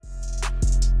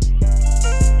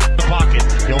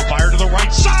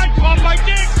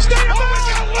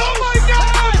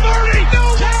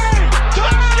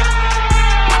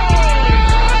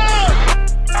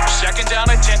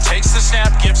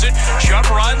it. Chubb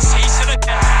runs. He's in the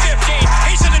 15.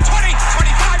 He's in the 20,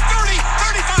 25, 30,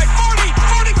 35, 40,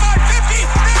 45, 50.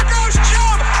 There goes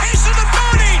Chubb. He's in the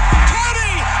 30,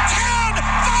 20, 10,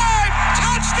 5.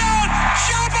 Touchdown.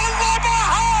 Chubba Lubba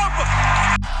Hub.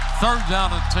 Third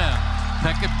down and 10.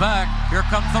 Pick it back. Here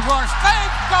comes the rush.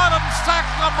 They've got him. Sack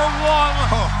number 1.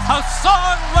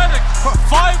 Hassan Reddick.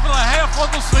 5.5 on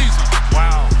the season.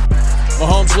 Wow.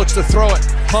 Mahomes looks to throw it.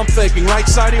 Pump faking. Right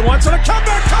side. He wants it. A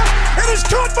comeback cut. It is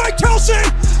caught by Kelsey.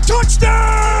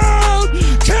 Touchdown.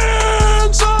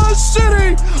 Kansas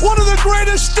City. One of the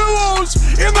greatest duos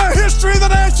in the history of the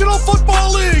National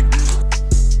Football League.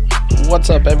 What's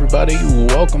up, everybody?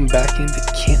 Welcome back into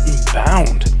Canton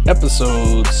Bound,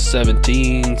 episode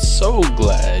 17. So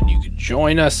glad you could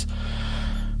join us.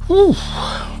 Whew,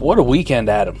 what a weekend,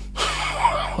 Adam.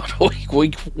 What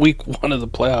a week one of the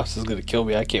playoffs is going to kill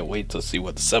me. I can't wait to see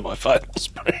what the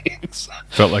semifinals brings.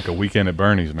 Felt like a weekend at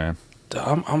Bernie's, man.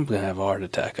 I'm going to have a heart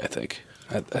attack, I think.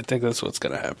 I think that's what's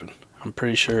going to happen. I'm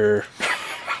pretty sure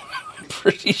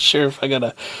if I got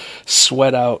to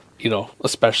sweat out,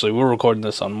 especially we're recording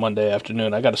this on Monday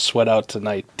afternoon, I got to sweat out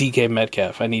tonight. DK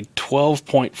Metcalf, I need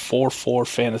 12.44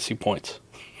 fantasy points.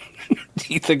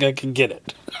 Do you think I can get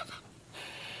it?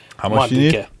 How much do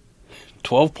you need?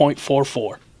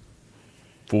 12.44.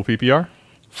 Full PPR?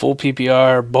 Full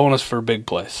PPR, bonus for a big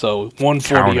play. So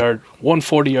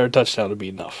 140-yard touchdown would be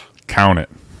enough. Count it.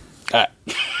 All right.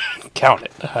 Count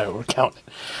it. All right, we're counting.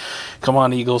 Come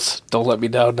on, Eagles. Don't let me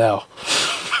down now.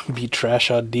 Be trash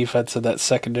on defense in that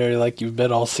secondary like you've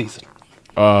been all season.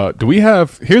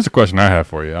 Here's a question I have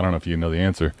for you. I don't know if you know the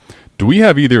answer. Do we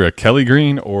have either a Kelly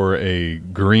Green or a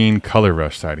Green Color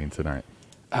Rush sighting tonight?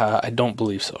 I don't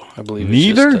believe so. I believe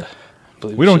neither? It's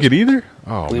just, we don't get either?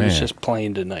 Oh, I believe man. it's just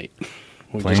plain tonight.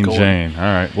 Plain Jane. All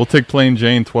right. We'll take Plain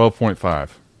Jane 12.5.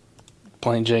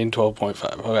 Plain Jane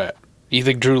 12.5. All right. You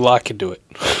think Drew Lock can do it?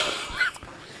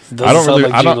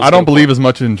 I don't believe as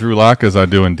much in Drew Lock as I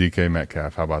do in DK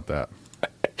Metcalf. How about that?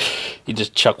 You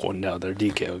just chuck one down there.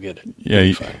 DK will get it. Yeah,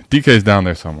 DK's down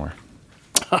there somewhere.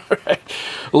 All right.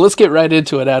 Well, let's get right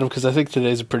into it, Adam, because I think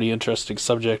today's a pretty interesting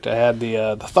subject. I had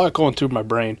the thought going through my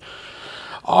brain.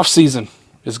 Offseason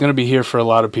is going to be here for a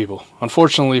lot of people.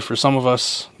 Unfortunately, for some of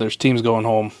us, there's teams going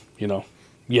home,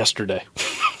 yesterday.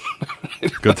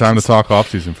 Good time to talk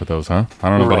offseason for those, huh? I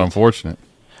don't know about unfortunate.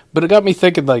 But it got me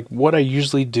thinking, what I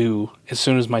usually do as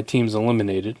soon as my team's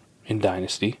eliminated in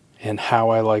Dynasty and how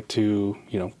I like to,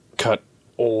 cut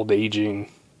old, aging,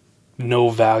 no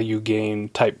value gain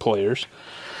type players,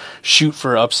 shoot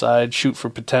for upside, shoot for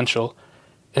potential.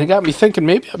 And it got me thinking,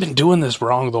 maybe I've been doing this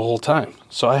wrong the whole time.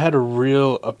 So I had a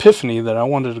real epiphany that I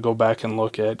wanted to go back and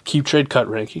look at keep trade cut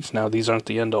rankings. Now, these aren't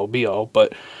the end-all be-all,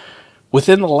 but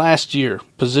within the last year,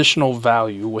 positional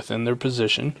value within their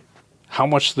position, how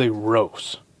much they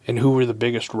rose. And who were the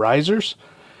biggest risers?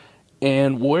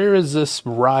 And where is this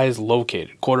rise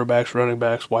located? Quarterbacks, running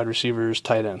backs, wide receivers,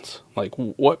 tight ends.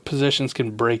 What positions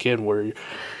can break in where you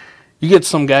get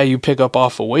some guy you pick up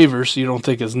off of waivers you don't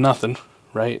think is nothing,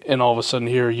 right? And all of a sudden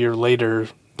here a year later,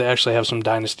 they actually have some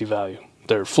dynasty value.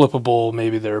 They're flippable.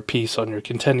 Maybe they're a piece on your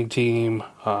contending team.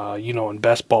 In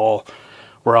best ball,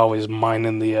 we're always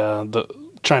mining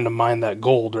trying to mine that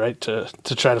gold, right? To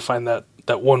try to find that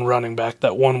one running back,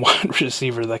 that one wide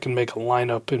receiver that can make a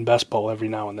lineup in best ball every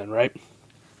now and then, right?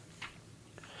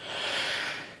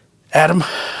 Adam,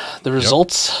 the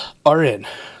results are in,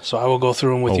 so I will go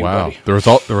through them with you, buddy. The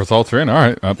results are in. All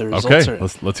right. Okay,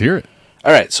 let's hear it.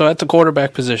 All right, so at the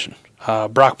quarterback position,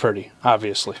 Brock Purdy,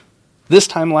 obviously. This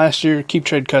time last year, keep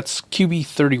trade cuts, QB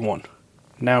 31.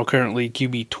 Now currently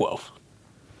QB 12.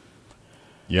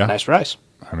 Yeah. Nice rise.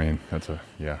 I mean,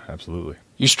 absolutely.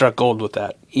 You struck gold with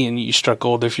that. Ian, you struck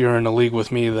gold if you're in a league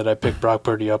with me that I picked Brock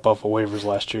Purdy up off of waivers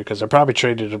last year because I probably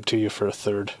traded him to you for a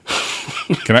third.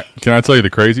 Can I tell you the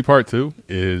crazy part too?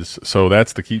 So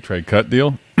that's the keep trade cut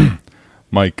deal.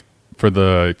 Mike, for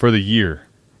the year,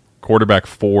 quarterback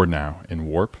 4 now in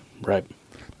WARP. Right.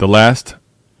 The last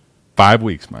 5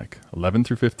 weeks, Mike, 11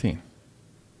 through 15.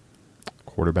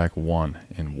 Quarterback 1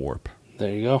 in WARP.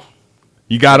 There you go.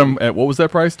 You got him at, what was that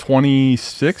price?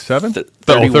 26, 7?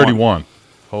 31. 31.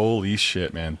 Holy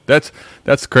shit, man. That's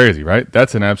crazy, right?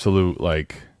 That's an absolute,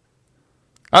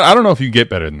 I don't know if you get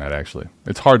better than that, actually.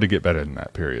 It's hard to get better than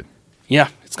that, period. Yeah,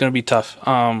 it's going to be tough.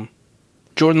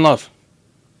 Jordan Love,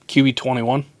 QB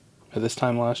 21 at this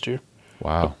time last year.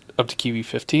 Wow. Up to QB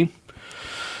 15.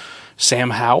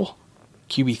 Sam Howell,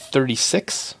 QB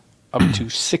 36, up to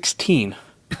 16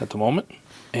 at the moment.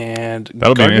 And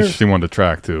that'll be an interesting one to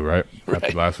track too, right?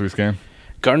 After last week's game.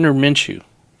 Gardner Minshew,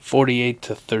 48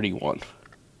 to 31.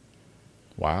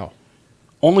 Wow.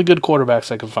 Only good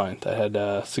quarterbacks I could find that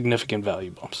had significant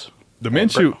value bumps. The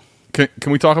Minshew.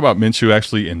 Can we talk about Minshew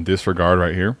actually in this regard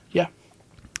right here? Yeah.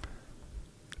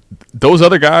 Those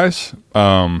other guys,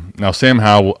 now Sam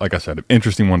Howell, like I said, an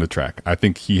interesting one to track. I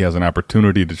think he has an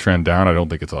opportunity to trend down. I don't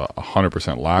think it's a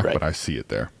 100% lock, Right. but I see it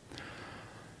there.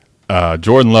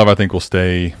 Jordan Love, I think, will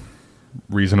stay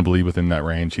reasonably within that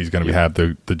range. He's going to have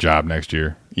the job next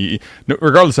year.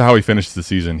 Regardless of how he finishes the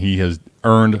season, he has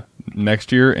earned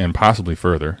next year and possibly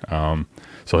further.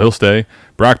 So he'll stay.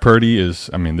 Brock Purdy is,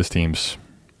 this team's,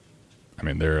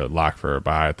 they're a lock for a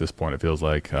bye at this point, it feels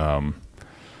like.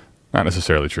 Not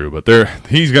necessarily true, but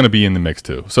he's going to be in the mix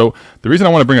too. So the reason I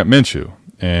want to bring up Minshew,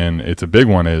 and it's a big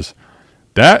one, is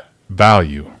that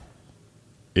value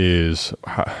is,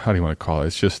 how do you want to call it?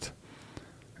 It's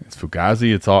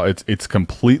fugazi. It's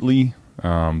completely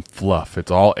fluff. It's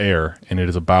all air, and it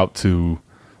is about to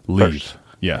leave. Burst.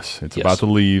 Yes, it's about to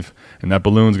leave, and that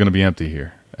balloon's going to be empty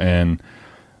here. And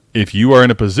if you are in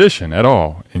a position at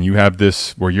all, and you have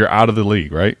this where you're out of the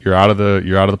league, right? You're out of the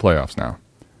playoffs now.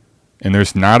 And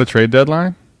there's not a trade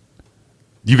deadline,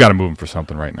 you got to move him for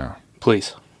something right now.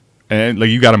 Please. And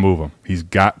you got to move him. He's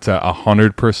got to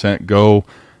 100% go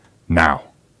now.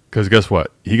 Because guess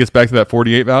what? He gets back to that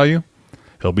 48 value,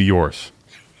 he'll be yours.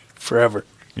 Forever.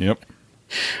 Yep.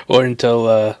 Or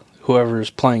until whoever is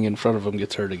playing in front of him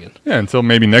gets hurt again. Yeah, until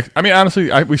maybe next.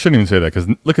 Honestly, we shouldn't even say that because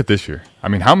look at this year.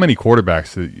 How many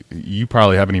quarterbacks that you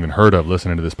probably haven't even heard of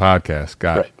listening to this podcast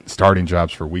got starting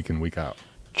jobs for week in, week out?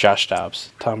 Josh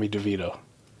Dobbs, Tommy DeVito,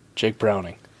 Jake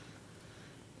Browning,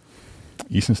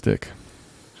 Easton Stick,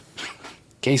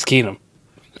 Case Keenum.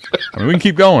 We can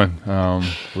keep going.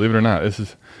 Believe it or not, this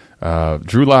is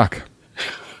Drew Lock,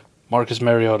 Marcus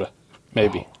Mariota,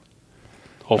 maybe.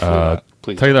 Hopefully not.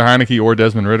 Please. Taylor Heineke or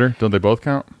Desmond Ridder. Don't they both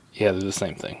count? Yeah, they're the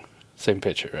same thing. Same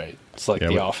pitcher, right? It's like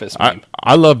the Office meme.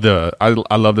 I love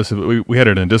this. We had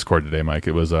it in Discord today, Mike.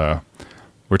 It was we're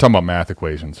talking about math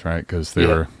equations, right? Because they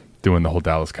were doing the whole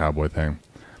Dallas Cowboy thing.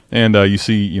 And you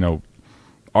see,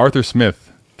 Arthur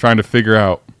Smith trying to figure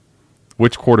out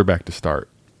which quarterback to start.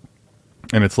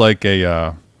 And it's like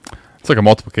a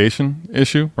multiplication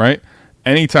issue, right?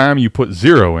 Anytime you put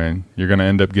 0 in, you're going to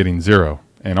end up getting 0.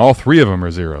 And all 3 of them are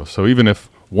 0. So even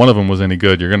if one of them was any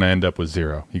good, you're going to end up with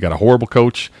 0. You got a horrible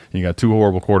coach, and you got 2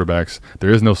 horrible quarterbacks. There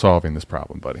is no solving this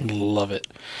problem, buddy. Love it.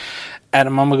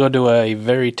 Adam, I'm going to go to a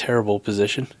very terrible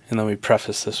position, and let me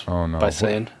preface this by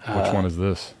saying... Which one is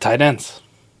this? Tight ends,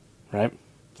 right?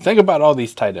 Think about all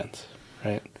these tight ends,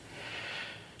 right?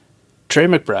 Trey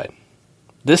McBride.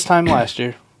 This time last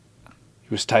year, he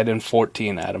was tight end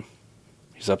 14, Adam.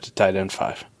 He's up to tight end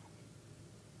 5.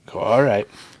 Go, all right.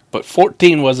 But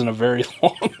 14 wasn't a very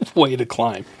long way to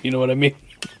climb. You know what I mean?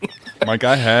 Mike,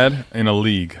 I had in a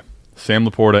league Sam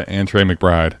Laporta and Trey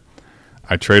McBride.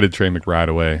 I traded Trey McBride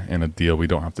away in a deal we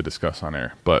don't have to discuss on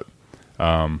air. But,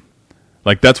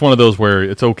 that's one of those where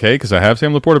it's okay because I have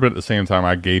Sam Laporta, but at the same time,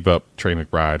 I gave up Trey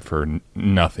McBride for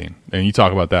nothing. And you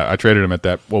talk about that. I traded him at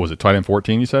that, what was it, tight end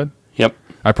 14, you said? Yep.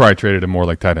 I probably traded him more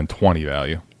like tight end 20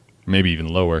 value, maybe even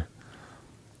lower.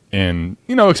 And,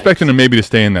 expecting him maybe to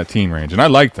stay in that teen range. And I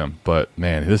liked him, but,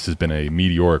 man, this has been a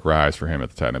meteoric rise for him at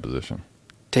the tight end position.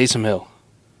 Taysom Hill,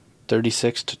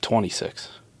 36 to 26.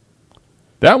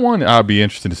 That one I'd be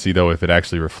interested to see, though, if it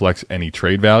actually reflects any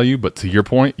trade value. But to your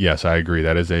point, yes, I agree.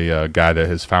 That is a guy that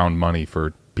has found money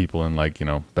for people in,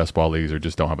 best ball leagues or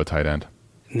just don't have a tight end.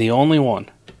 And the only one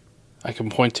I can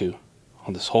point to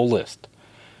on this whole list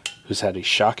who's had a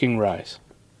shocking rise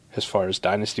as far as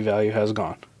dynasty value has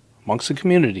gone amongst the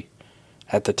community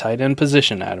at the tight end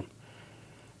position, Adam,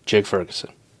 Jake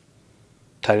Ferguson.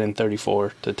 Tight end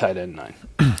 34 to tight end 9.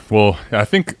 Well, I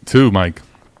think, too, Mike,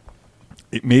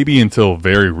 maybe until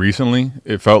very recently,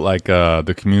 it felt like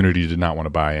the community did not want to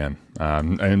buy in.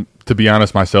 And to be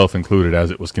honest, myself included,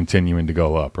 as it was continuing to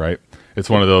go up, right?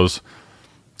 It's one of those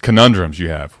conundrums you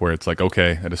have where it's like,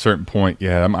 okay, at a certain point,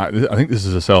 I think this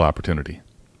is a sell opportunity.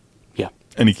 Yeah.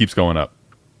 And he keeps going up.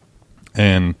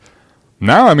 And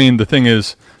now, the thing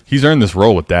is, he's earned this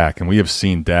role with Dak, and we have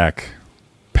seen Dak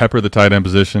pepper the tight end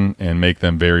position and make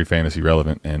them very fantasy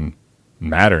relevant and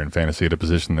matter in fantasy at a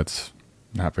position that's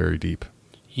not very deep.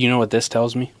 You know what this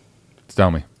tells me?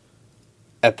 Tell me.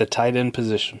 At the tight end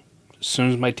position, as soon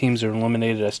as my teams are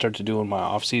eliminated, I start to doing my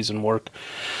off-season work.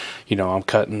 I'm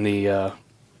cutting the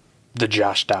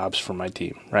Josh Dobbs for my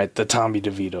team, right? The Tommy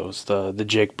DeVitos, the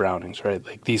Jake Brownings, right?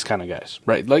 Like these kind of guys,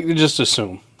 right? Like just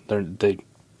assume they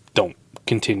don't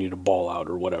continue to ball out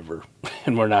or whatever,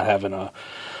 and we're not having a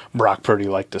Brock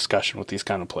Purdy-like discussion with these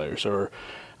kind of players. Or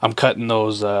I'm cutting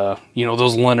those,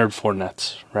 those Leonard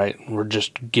Fournettes, right? We're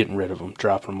just getting rid of them,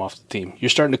 dropping them off the team. You're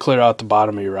starting to clear out the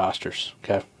bottom of your rosters,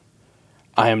 okay?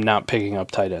 I am not picking up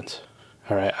tight ends,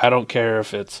 all right? I don't care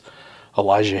if it's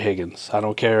Elijah Higgins. I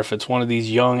don't care if it's one of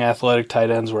these young athletic tight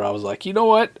ends where I was like, you know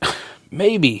what?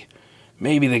 Maybe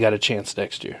they got a chance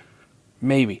next year.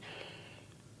 Maybe.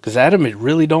 Because, Adam, it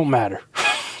really don't matter.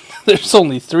 There's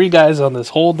only 3 guys on this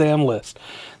whole damn list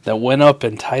that went up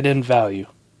in tight end value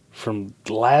from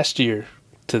last year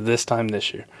to this time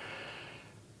this year.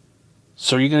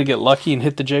 So are you going to get lucky and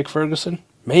hit the Jake Ferguson?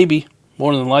 Maybe.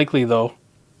 More than likely, though,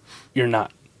 you're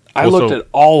not. I looked at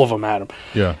all of them, Adam.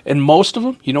 Yeah. And most of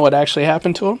them, you know what actually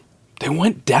happened to them? They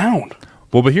went down.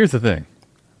 Well, but here's the thing.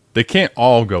 They can't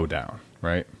all go down,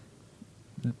 right?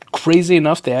 Crazy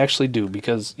enough, they actually do,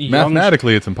 because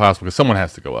mathematically it's impossible because someone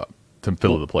has to go up to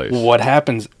fill the place. What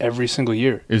happens every single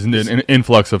year? Isn't it an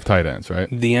influx of tight ends, right?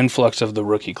 The influx of the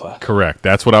rookie class. Correct.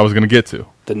 That's what I was going to get to.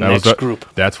 The next group.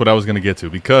 That's what I was going to get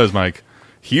to because, Mike,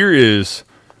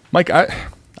 I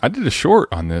did a short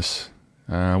on this,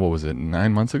 what was it,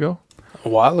 9 months ago? A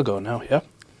while ago now, yeah.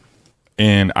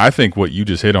 And I think what you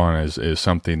just hit on is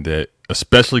something that,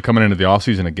 especially coming into the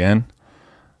offseason again,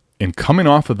 and coming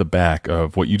off of the back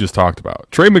of what you just talked about.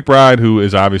 Trey McBride, who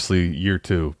is obviously year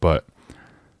 2, but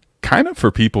kind of for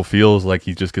people feels like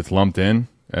he just gets lumped in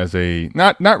as a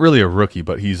not really a rookie,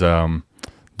 but he's the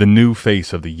new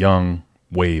face of the young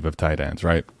wave of tight ends,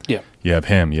 right? Yeah. You have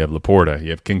him, you have Laporta, you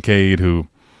have Kincaid, who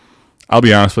I'll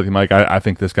be honest with you, Mike, I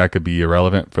think this guy could be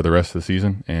irrelevant for the rest of the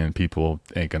season, and people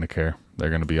ain't gonna care.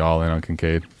 They're gonna be all in on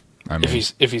Kincaid. I mean,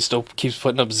 if he still keeps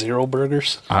putting up 0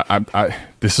 burgers,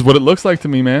 this is what it looks like to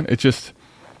me, man. It's just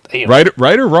damn.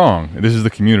 right or wrong. This is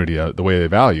the community, the way they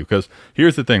value. Because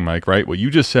here's the thing, Mike. Right, what you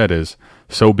just said is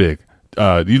so big.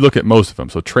 You look at most of them.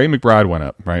 So Trey McBride went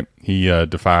up, right? He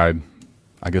defied,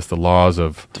 I guess, the laws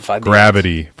of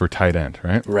gravity for tight end,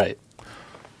 right? Right.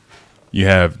 You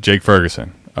have Jake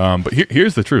Ferguson, but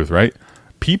here's the truth, right?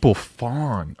 People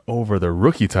fawn over the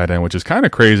rookie tight end, which is kind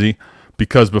of crazy.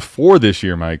 Because before this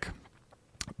year, Mike,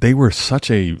 they were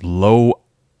such a low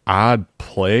odd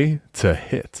play to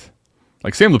hit.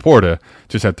 Like Sam Laporta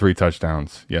just had 3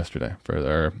 touchdowns yesterday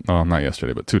not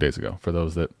yesterday, but 2 days ago. For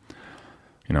those that,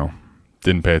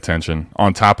 didn't pay attention,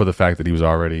 on top of the fact that he was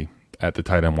already at the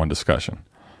tight end 1 discussion.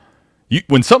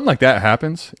 When something like that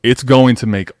happens, it's going to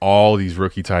make all these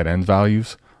rookie tight end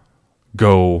values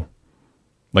go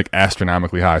like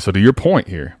astronomically high. So to your point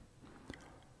here,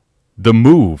 the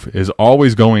move is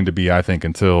always going to be, I think,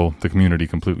 until the community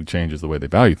completely changes the way they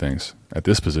value things, at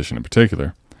this position in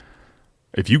particular.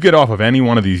 If you get off of any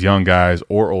one of these young guys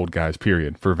or old guys,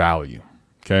 period, for value,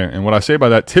 okay? And what I say by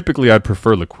that, typically I'd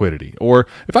prefer liquidity. Or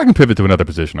if I can pivot to another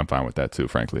position, I'm fine with that too,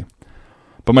 frankly.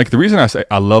 But, Mike, the reason I say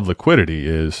I love liquidity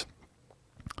is,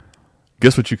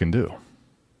 guess what you can do?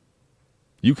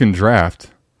 You can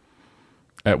draft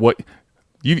at what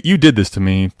you did this to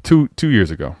me two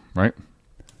years ago, right?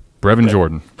 Brevin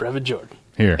Jordan.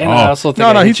 Here. And I also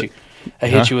think I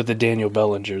hit you with the Daniel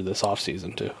Bellinger this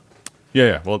offseason, too.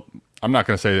 Yeah. Well, I'm not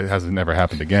going to say it hasn't never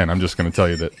happened again. I'm just going to tell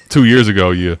you that 2 years ago,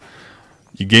 you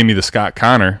gave me the Scott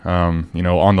Connor, on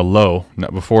the low,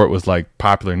 before it was like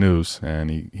popular news, and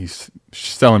he's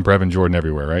selling Brevin Jordan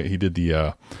everywhere, right? He did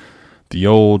the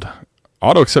old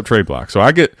auto accept trade block. So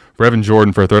I get Brevin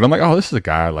Jordan for a third. I'm like, oh, this is a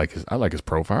guy I like his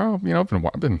profile.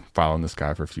 I've been following this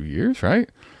guy for a few years, right?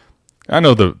 I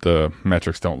know the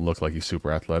metrics don't look like he's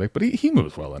super athletic, but he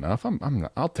moves well enough.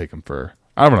 I'll take him for,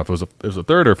 I don't know if it was a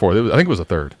third or fourth. I think it was a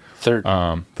third. Third.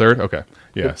 Third? Okay.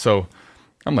 Yeah. So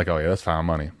I'm like, oh yeah, that's fine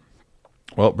money.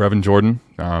 Well, Brevin Jordan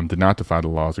did not defy the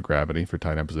laws of gravity for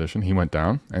tight end position. He went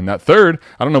down. And that third,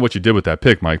 I don't know what you did with that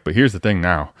pick, Mike, but here's the thing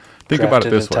now. Think about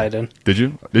it this way. Tight end. Did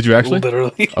you? Did you actually?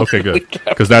 Literally. Okay, good.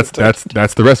 Because that's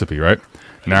the recipe, right?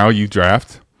 Now you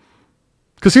draft.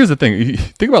 Because here's the thing.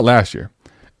 Think about last year.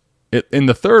 In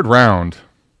the third round,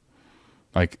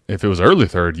 like if it was early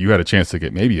third, you had a chance to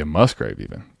get maybe a Musgrave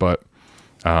even. But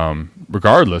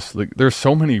regardless, like there's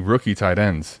so many rookie tight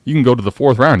ends. You can go to the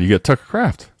 4th round, you get Tucker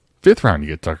Kraft. 5th round, you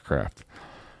get Tucker Kraft.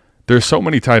 There's so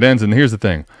many tight ends, and here's the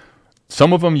thing: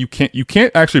 some of them you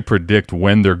can't actually predict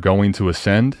when they're going to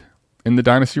ascend in the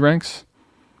dynasty ranks.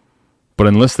 But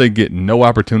unless they get no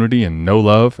opportunity and no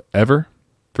love ever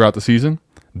throughout the season,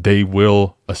 they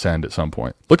will ascend at some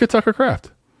point. Look at Tucker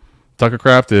Kraft. Tucker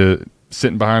Kraft is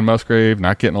sitting behind Musgrave,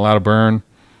 not getting a lot of burn.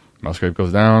 Musgrave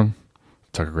goes down.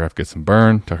 Tucker Kraft gets some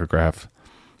burn. Tucker Kraft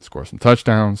scores some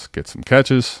touchdowns, gets some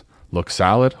catches, looks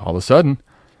solid. All of a sudden,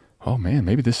 oh man,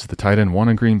 maybe this is the tight end 1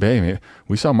 in Green Bay. Maybe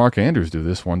we saw Mark Andrews do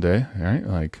this one day, right?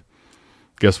 Like,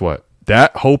 guess what?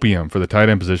 That hopium for the tight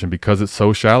end position, because it's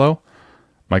so shallow,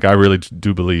 Mike, I really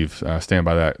do believe, stand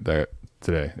by that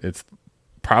today. It's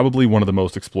probably one of the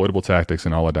most exploitable tactics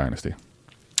in all of Dynasty.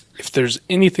 If there's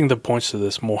anything that points to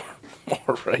this more,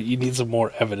 right, you need some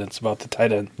more evidence about the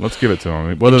tight end. Let's give it to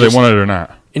them, whether they want it or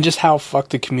not. And just how fucked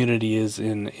the community is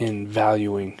in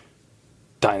valuing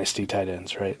Dynasty tight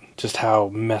ends, right? Just how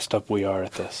messed up we are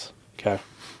at this, okay?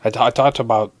 I talked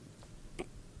about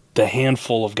the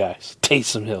handful of guys,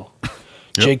 Taysom Hill,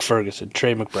 Jake Ferguson,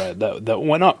 Trey McBride, that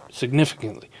went up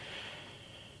significantly.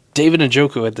 David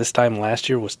Njoku at this time last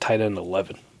year was tight end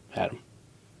 11, Adam.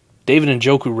 David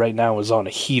Njoku right now is on a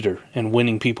heater and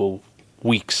winning people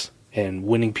weeks and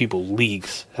winning people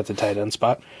leagues at the tight end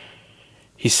spot.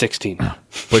 He's 16 now.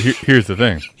 But here's the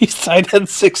thing. He's tight end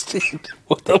 16.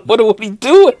 What are we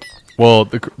doing? Well,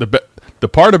 the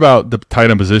part about the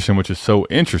tight end position, which is so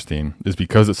interesting, is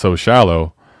because it's so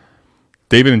shallow.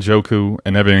 David Njoku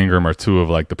and Evan Ingram are two of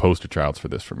like the poster childs for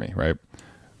this for me, right?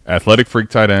 Athletic freak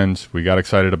tight ends. We got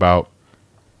excited about.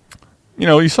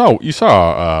 You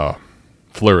saw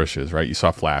flourishes, right? You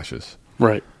saw flashes,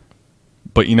 right?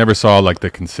 But you never saw like the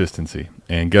consistency.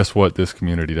 And guess what? This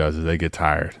community does is they get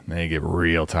tired. They get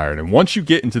real tired. And once you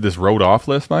get into this road off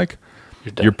list, Mike,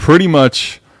 you're pretty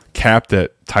much capped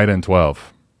at tight end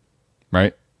 12,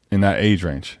 right? In that age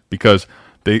range, because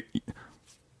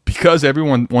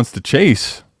everyone wants to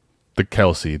chase the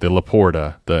Kelsey, the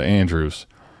Laporta, the Andrews.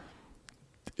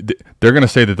 They're going to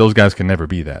say that those guys can never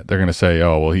be that. They're going to say,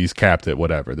 oh, well, he's capped at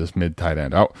whatever, this mid tight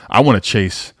end. I want to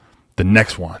chase the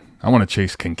next one. I want to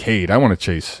chase Kincaid. I want to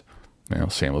chase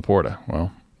Sam Laporta.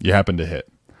 Well, you happen to hit.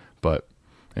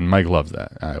 And Mike loves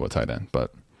that, Iowa tight end.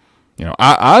 But,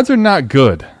 odds are not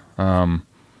good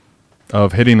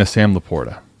of hitting a Sam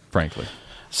Laporta, frankly.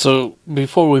 So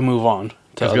before we move on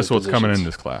to other guess what's positions, coming in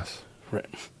this class? Right.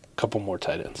 Couple more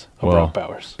tight ends. Brock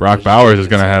Bowers. Brock Bowers is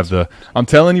going to have I'm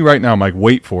telling you right now, Mike,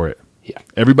 wait for it. Yeah.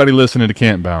 Everybody listening to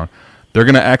Canton Bound, they're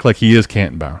going to act like he is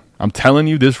Canton Bound. I'm telling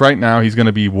you this right now, he's going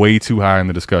to be way too high in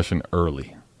the discussion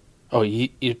early. Oh,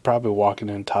 he's probably walking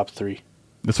in top 3.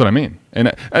 That's what I mean.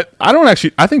 And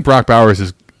I think Brock Bowers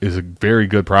is a very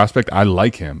good prospect. I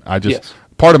like him.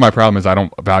 Part of my problem is I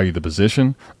don't value the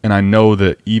position, and I know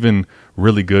that even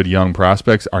really good young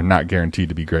prospects are not guaranteed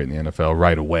to be great in the NFL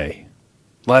right away.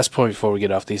 Last point before we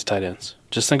get off these tight ends.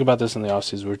 Just think about this in the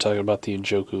offseason. We were talking about the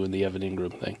Njoku and the Evan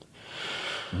Ingram thing.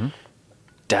 Mm-hmm.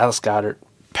 Dallas Goedert,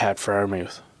 Pat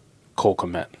Freiermuth, Cole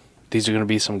Kmet. These are going to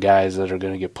be some guys that are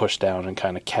going to get pushed down and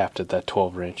kind of capped at that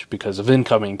 12 range because of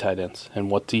incoming tight ends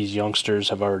and what these youngsters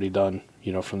have already done,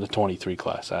 from the 23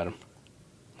 class, Adam.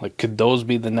 Like, could those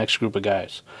be the next group of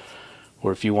guys?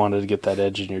 Or if you wanted to get that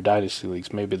edge in your dynasty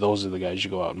leagues, maybe those are the guys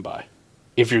you go out and buy.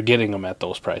 If you're getting them at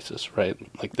those prices, right?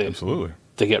 Like Absolutely.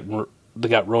 They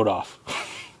got wrote off.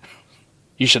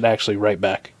 You should actually write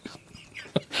back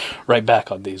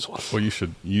on these ones. Well, you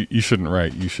shouldn't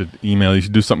write. You should email. You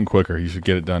should do something quicker. You should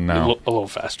get it done now. A little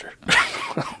faster.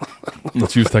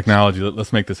 Let's use technology.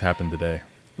 Let's make this happen today.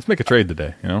 Let's make a trade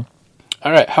today. All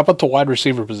right. How about the wide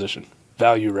receiver position?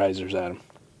 Value risers, Adam.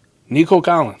 Nico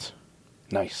Collins,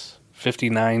 nice,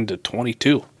 59 to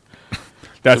 22.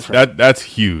 That's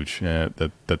huge. Yeah,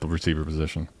 that the receiver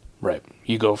position. Right.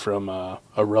 You go from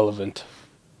irrelevant,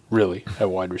 really, at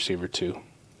wide receiver to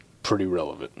pretty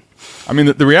relevant. I mean,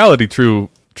 the reality,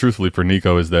 truthfully, for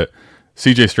Nico is that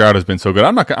C.J. Stroud has been so good.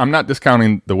 I'm not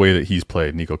discounting the way that he's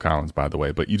played, Nico Collins, by the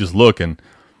way. But you just look, and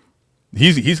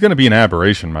he's going to be an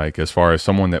aberration, Mike, as far as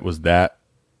someone that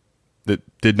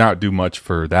did not do much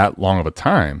for that long of a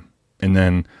time. And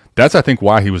then that's, I think,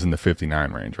 why he was in the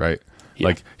 59 range, right? Yeah.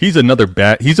 Like, he's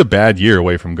a bad year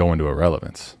away from going to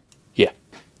irrelevance. Yeah.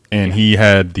 And he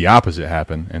had the opposite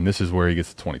happen, and this is where he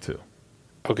gets to 22.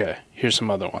 Okay, here's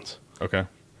some other ones. Okay.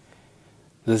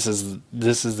 This is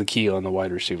the key on the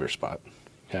wide receiver spot.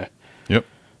 Okay. Yep.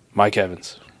 Mike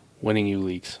Evans, winning you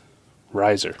leagues.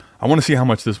 Riser. I want to see how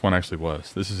much this one actually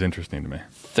was. This is interesting to me.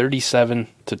 37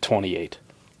 to 28.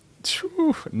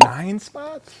 9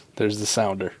 spots? There's the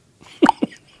sounder.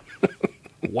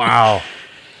 Wow.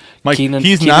 Mike,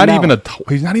 he's not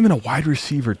even a wide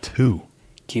receiver 2.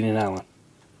 Keenan Allen.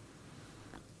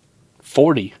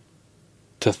 40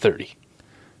 to 30.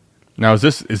 Now, is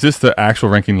this the actual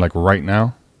ranking like right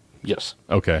now? Yes.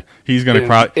 Okay. He's going to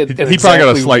probably he probably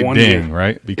got a slight ding,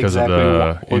 right? Because of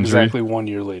the injury. Exactly 1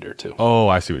 year later, too. Oh,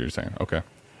 I see what you're saying. Okay.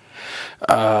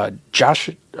 Sorry,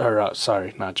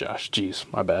 not Josh.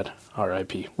 Jeez, my bad.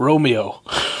 R.I.P. Romeo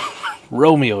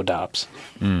Dobbs.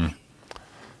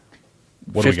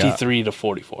 53 to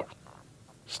 44.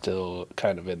 Still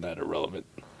kind of in that irrelevant.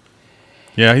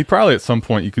 Yeah, he probably at some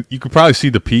point you could probably see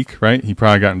the peak, right? He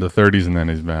probably got into the 30s and then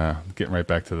he's getting right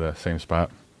back to the same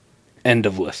spot. End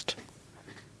of list.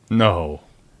 No.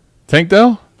 Tank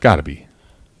Dell? Gotta be.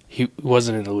 He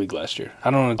wasn't in the league last year. I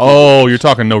don't know. Oh, you're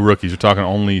talking no rookies. You're talking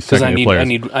only second-year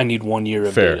players. I need 1 year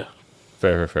of Fair. data.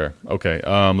 Fair. Okay.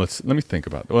 Let me think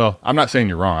about it. Well, I'm not saying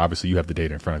you're wrong. Obviously, you have the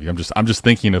data in front of you. I'm just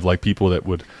thinking of like people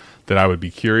that I would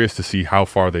be curious to see how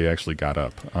far they actually got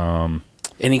up.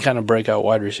 Any kind of breakout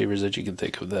wide receivers that you can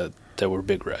think of that were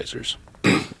big risers.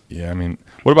 Yeah, I mean,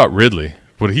 what about Ridley?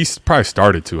 But he's probably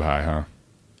started too high,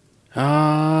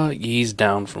 huh? He's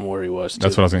down from where he was.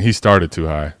 That's what I was saying. He started too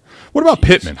high. What about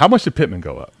Pittman? How much did Pittman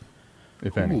go up,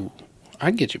 if any? Ooh,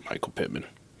 I'd get you Michael Pittman.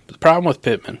 The problem with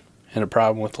Pittman and the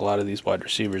problem with a lot of these wide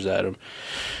receivers, Adam,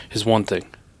 is one thing.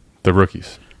 The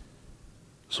rookies.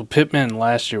 So Pittman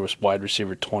last year was wide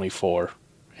receiver 24,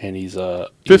 and he's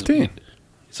 15.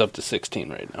 He's up to 16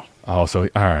 right now. Oh, so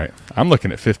all right. I'm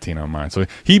looking at 15 on mine. So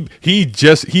he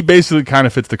basically kind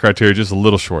of fits the criteria, just a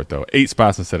little short though. 8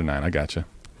 spots instead of 9. I gotcha.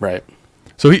 Right.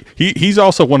 So he's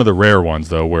also one of the rare ones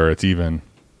though, where it's even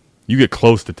you get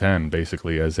close to 10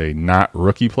 basically as a not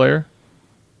rookie player.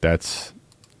 That's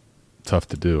tough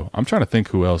to do. I'm trying to think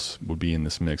who else would be in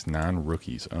this mix,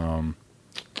 non-rookies.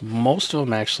 Most of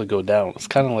them actually go down. It's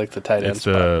kind of like the tight end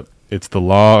spot. It's the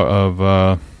law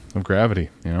of gravity,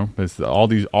 you know. It's all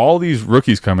these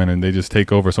rookies come in and they just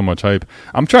take over so much hype.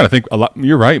 I'm trying to think a lot.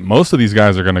 You're right. Most of these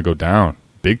guys are going to go down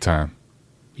big time.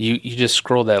 You just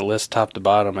scroll that list top to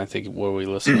bottom. I think where we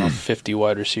listed off 50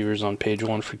 wide receivers on page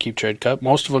 1 for Keep Trade Cut.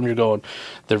 Most of them you're going,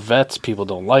 they're vets. People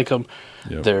don't like them.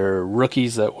 Yep. They're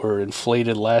rookies that were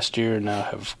inflated last year and now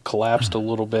have collapsed a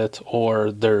little bit,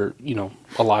 or they're,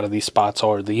 a lot of these spots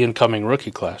are the incoming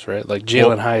rookie class, right? Like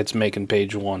Jalen Hyatt's making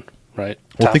page 1, right?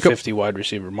 Top 50 wide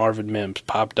receiver. Marvin Mims,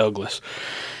 Pop Douglas,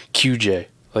 QJ.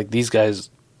 Like these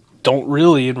guys don't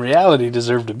really, in reality,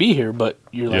 deserve to be here, but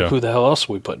you're like, who the hell else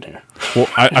are we putting here? Well,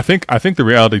 I think the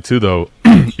reality too, though,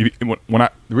 the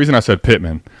reason I said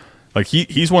Pittman, like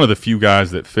he's one of the few guys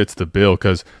that fits the bill.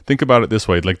 Because think about it this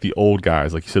way, like the old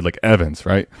guys, like you said, like Evans,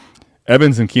 right?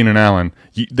 Evans and Keenan Allen,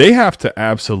 they have to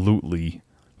absolutely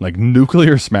like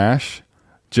nuclear smash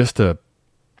just to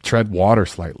tread water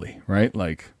slightly, right?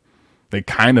 Like they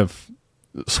kind of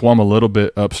swum a little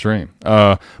bit upstream.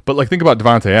 But like think about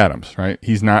Devontae Adams, right?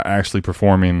 He's not actually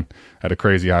performing at a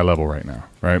crazy high level right now,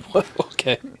 right?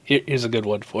 Okay, here's a good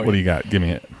one for you. What do you got? Give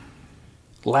me it.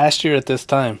 Last year at this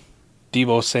time,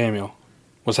 Deebo Samuel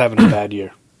was having a bad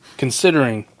year.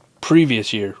 Considering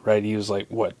previous year, right, he was like,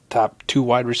 top 2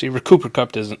 wide receiver? Cooper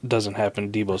Kupp doesn't happen.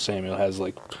 Deebo Samuel has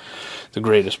like the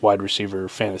greatest wide receiver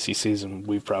fantasy season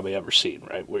we've probably ever seen,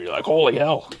 right? Where you're like, holy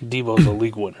hell, Deebo's a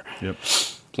league winner. Yep.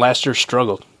 Last year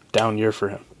struggled. Down year for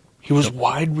him. He was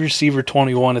wide receiver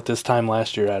 21 at this time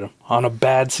last year, Adam, on a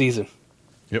bad season.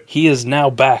 Yep. He is now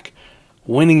back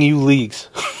winning you leagues.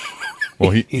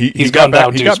 Well, he's gone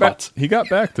down 2 spots. He got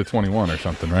back to 21 or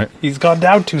something, right? He's gone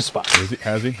down 2 spots.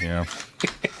 Has he? Yeah.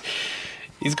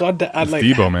 He's gone down. It's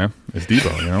Deebo, man. It's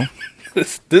Deebo,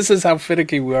 This is how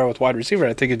finicky we are with wide receiver.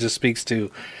 I think it just speaks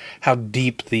to how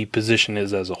deep the position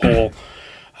is as a whole.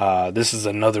 This is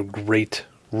another great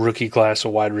rookie class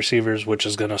of wide receivers, which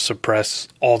is going to suppress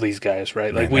all these guys,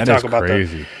 right? Man, like we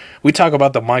talk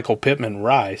about the Michael Pittman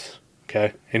rise,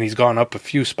 okay, and he's gone up a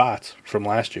few spots from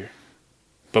last year.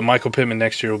 But Michael Pittman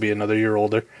next year will be another year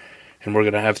older, and we're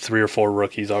going to have 3 or 4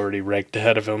 rookies already ranked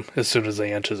ahead of him as soon as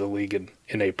they enter the league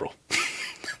in April.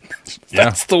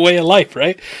 That's the way of life,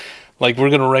 right? Like we're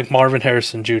going to rank Marvin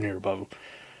Harrison Jr. above him,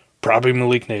 probably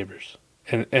Malik Neighbors.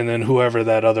 And then whoever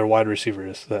that other wide receiver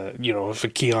is, if a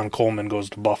Keon Coleman goes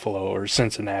to Buffalo or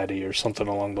Cincinnati or something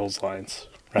along those lines,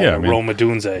 right? Yeah, Roma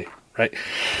Dunze, right?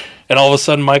 And all of a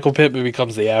sudden, Michael Pittman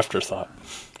becomes the afterthought,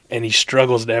 and he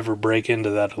struggles to ever break into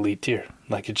that elite tier.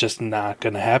 Like it's just not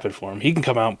going to happen for him. He can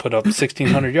come out and put up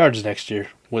 1,600 yards next year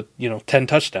with 10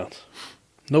 touchdowns.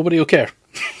 Nobody will care.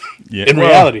 Yeah. In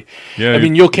reality, yeah,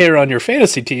 you'll care on your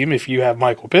fantasy team if you have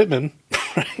Michael Pittman,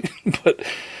 right?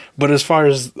 But as far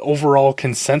as overall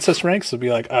consensus ranks, it'll be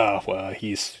like,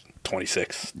 he's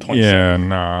 26, 27.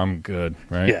 Yeah, I'm good,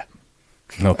 right? Yeah.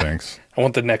 No thanks. I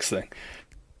want the next thing.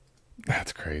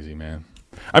 That's crazy, man.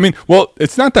 I mean, well,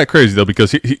 it's not that crazy, though,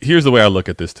 because here's the way I look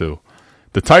at this, too.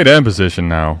 The tight end position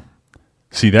now,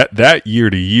 see, that year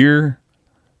to year,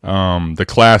 the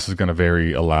class is going to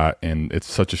vary a lot, and it's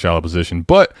such a shallow position.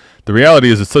 But the reality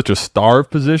is it's such a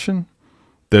starved position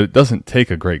that it doesn't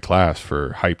take a great class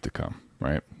for hype to come.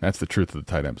 Right, that's the truth of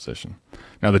the tight end position.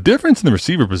 Now, the difference in the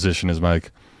receiver position is,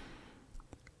 Mike,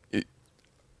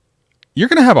 you're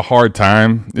going to have a hard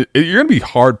time. You're going to be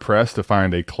hard pressed to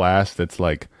find a class that's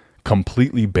like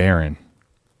completely barren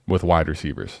with wide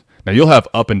receivers. Now, you'll have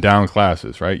up and down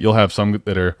classes, right? You'll have some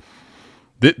that are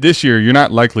this year. You're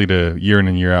not likely to year in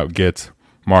and year out get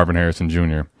Marvin Harrison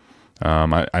Jr.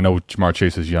 I know Jamar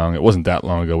Chase is young. It wasn't that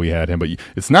long ago we had him, but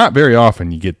it's not very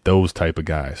often you get those type of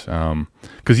guys.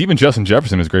 Because even Justin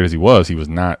Jefferson, as great as he was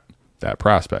not that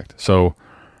prospect. So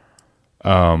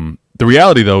the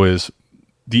reality, though, is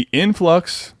the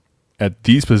influx at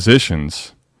these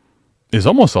positions is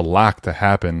almost a lock to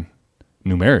happen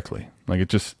numerically. Like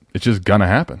it's just gonna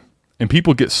happen. And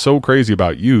people get so crazy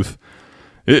about youth.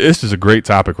 This is a great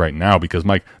topic right now because,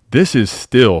 Mike, this is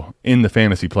still in the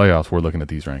fantasy playoffs. We're looking at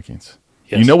these rankings.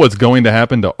 Yes. You know what's going to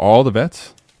happen to all the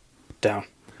vets?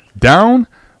 Down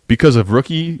because of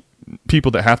rookie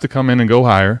people that have to come in and go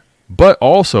higher. But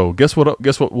also, guess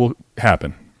what will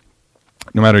happen?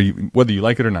 No matter whether you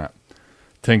like it or not,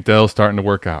 Tank Dell's starting to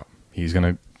work out. He's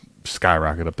going to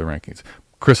skyrocket up the rankings.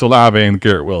 Chris Olave and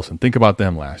Garrett Wilson. Think about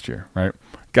them last year, right?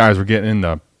 Guys were getting in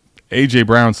the A.J.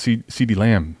 Brown, C.D.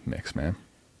 Lamb mix, man.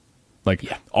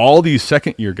 All these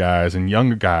second-year guys and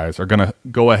younger guys are going to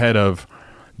go ahead of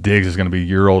Diggs is going to be a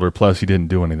year older, plus he didn't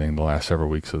do anything the last several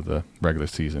weeks of the regular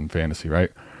season fantasy, right?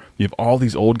 You have all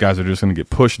these old guys that are just going to get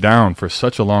pushed down for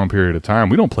such a long period of time.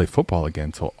 We don't play football again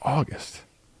until August.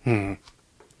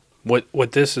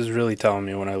 What this is really telling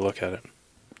me when I look at it,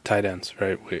 tight ends,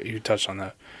 right? You touched on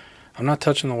that. I'm not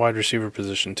touching the wide receiver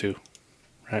position too,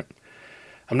 right?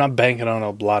 I'm not banking on a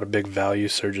lot of big value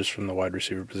surges from the wide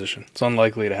receiver position. It's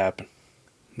unlikely to happen.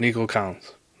 Nico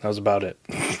Collins. That was about it.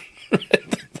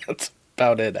 That's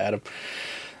about it, Adam.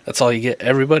 That's all you get.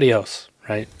 Everybody else,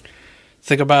 right?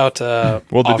 Think about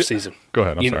off-season. Go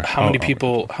ahead. I'm sorry. How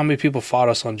many people fought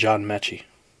us on John Mechie,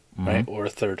 right? Or a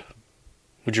third?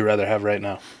 Would you rather have right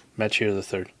now, Mechie or the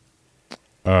third?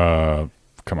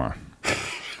 Come on.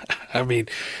 I mean,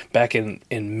 back in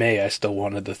May, I still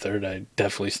wanted the third. I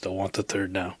definitely still want the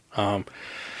third now.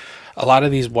 A lot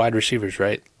of these wide receivers,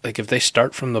 right? Like if they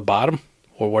start from the bottom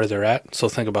or where they're at. So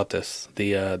think about this: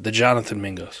 the Jonathan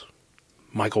Mingos,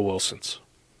 Michael Wilsons,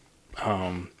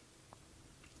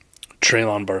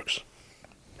 Treylon Burks.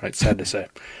 Right? Sad to say.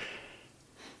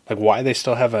 Like why they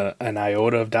still have an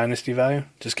iota of dynasty value?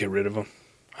 Just get rid of them.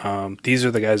 These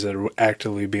are the guys that will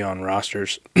actively be on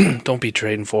rosters. Don't be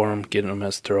trading for them, getting them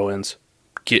as throw-ins.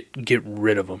 Get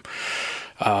rid of them.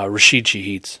 Rashid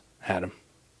Shaheed's had him.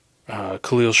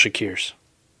 Khalil Shakir's.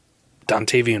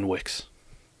 Dontavian Wicks.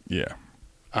 Yeah.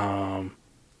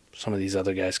 Some of these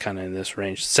other guys kind of in this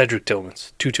range. Cedric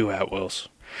Tillman's. Tutu Atwell's.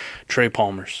 Trey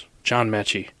Palmer's. John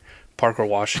Mechie. Parker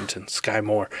Washington. Sky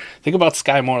Moore. Think about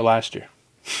Sky Moore last year.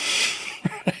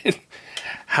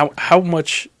 How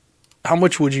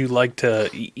much would you like to?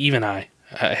 Even I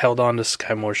held on to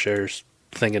Sky Moore shares,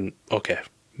 thinking, okay,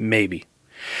 maybe,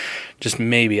 just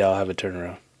maybe I'll have a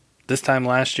turnaround. This time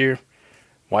last year,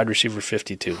 wide receiver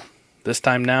 52. This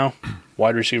time now,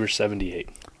 wide receiver 78,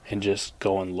 and just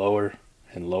going lower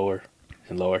and lower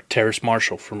and lower. Terrace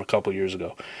Marshall from a couple years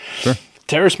ago. Sure.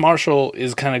 Terrace Marshall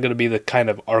is kind of going to be the kind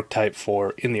of archetype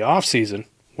for in the offseason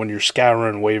when you're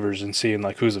scouring waivers and seeing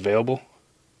like who's available.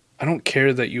 I don't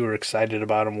care that you were excited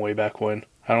about them way back when.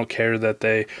 I don't care that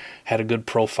they had a good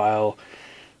profile.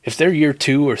 If they're year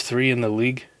 2 or 3 in the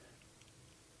league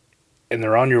and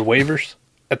they're on your waivers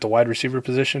at the wide receiver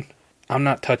position, I'm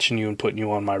not touching you and putting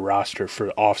you on my roster for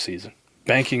the offseason,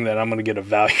 banking that I'm going to get a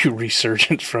value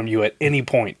resurgence from you at any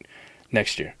point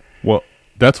next year. Well,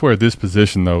 that's where this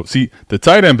position, though. See, the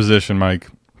tight end position, Mike,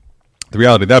 the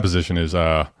reality of that position is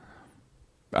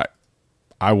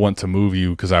I want to move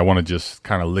you because I want to just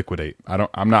kind of liquidate. I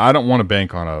don't want to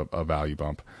bank on a value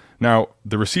bump. Now,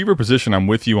 the receiver position, I'm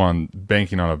with you on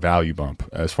banking on a value bump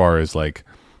as far as like,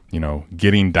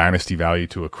 getting dynasty value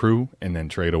to accrue and then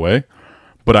trade away.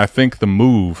 But I think the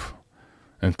move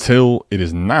until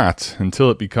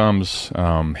it becomes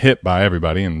hit by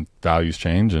everybody and values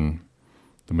change and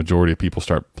the majority of people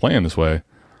start playing this way,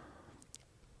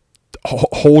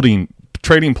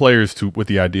 trading players with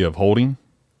the idea of holding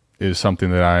is something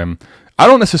that I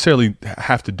don't necessarily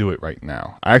have to do it right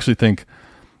now. I actually think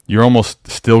you're almost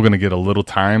still going to get a little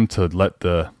time to let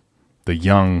the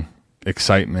young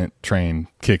excitement train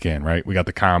kick in, right? We got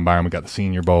the Combine, we got the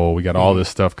Senior Bowl, we got all this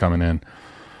stuff coming in.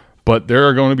 But there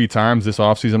are going to be times this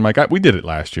offseason, Mike, we did it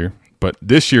last year, but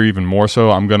this year even more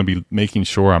so, I'm going to be making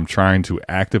sure I'm trying to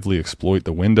actively exploit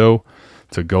the window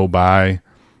to go buy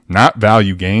not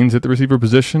value gains at the receiver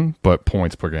position, but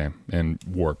points per game and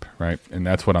warp, right? And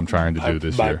that's what I'm trying to do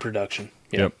this year. By production.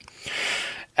 Yep.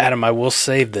 Adam, I will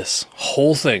save this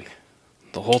whole thing,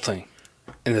 the whole thing.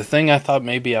 And the thing I thought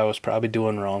maybe I was probably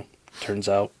doing wrong, turns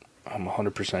out I'm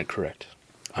 100% correct.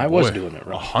 I was doing it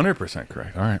wrong. 100%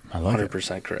 correct. All right. I like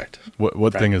 100% correct.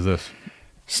 What thing is this?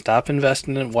 Stop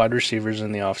investing in wide receivers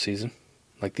in the offseason.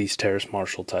 like these Terrace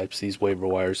Marshall types, these waiver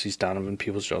wires, these Donovan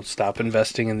Peoples-Jones. Stop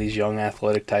investing in these young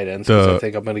athletic tight ends because I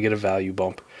think I'm going to get a value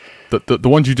bump. The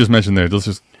ones you just mentioned there,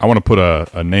 I want to put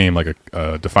a name, like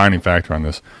a defining factor on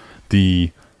this.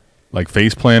 The like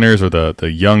face planners or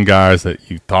the young guys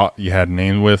that you thought you had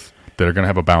named with that are going to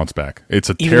have a bounce back. It's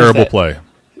a terrible play.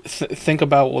 Think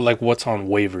about like what's on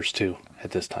waivers too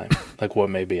at this time, like what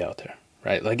may be out there,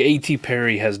 right? Like A.T.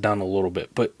 Perry has done a little bit,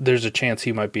 but there's a chance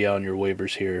he might be on your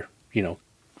waivers here,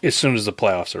 as soon as the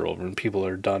playoffs are over and people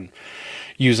are done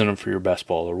using them for your best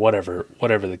ball or whatever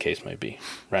the case may be,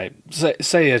 right?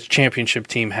 Say a championship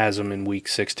team has him in week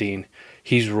 16,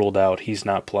 he's ruled out, he's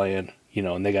not playing,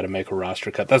 and they got to make a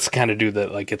roster cut. That's the kind of dude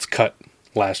that like gets cut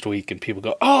last week and people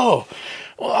go, oh,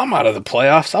 well, I'm out of the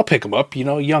playoffs, I'll pick him up,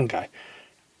 young guy.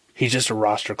 He's just a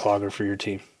roster clogger for your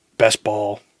team. Best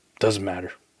ball, doesn't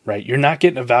matter, right? You're not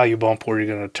getting a value bump where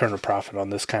you're going to turn a profit on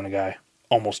this kind of guy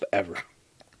almost ever.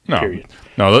 No, period.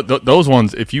 No, those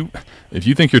ones. If you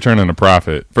think you're turning a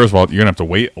profit, first of all, you're gonna have to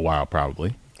wait a while. Probably,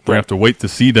 you're gonna have to wait to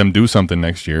see them do something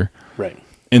next year. Right.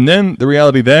 And then the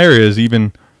reality there is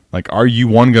even like, are you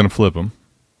one gonna flip them?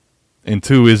 And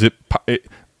two, is it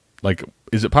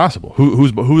possible? Who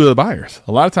are the buyers?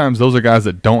 A lot of times, those are guys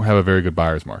that don't have a very good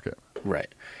buyer's market.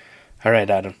 Right. All right,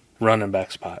 Adam. Running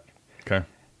back spot. Okay.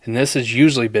 And this has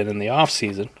usually been in the off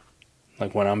season.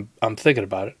 Like when I'm thinking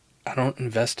about it. I don't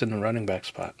invest in the running back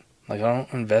spot. Like, I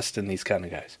don't invest in these kind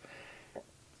of guys.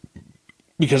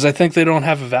 Because I think they don't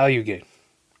have a value game.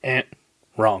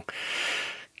 Wrong.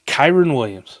 Kyron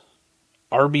Williams,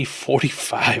 RB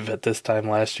 45 at this time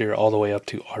last year, all the way up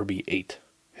to RB 8.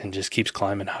 And just keeps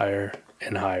climbing higher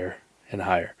and higher and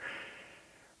higher.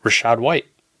 Rachaad White,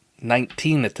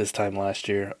 19 at this time last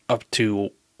year, up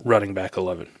to running back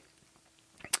 11.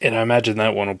 And I imagine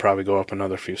that one will probably go up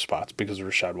another few spots because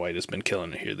Rachaad White has been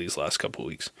killing it here these last couple of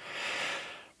weeks.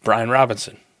 Brian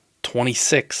Robinson,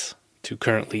 26 to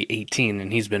currently 18,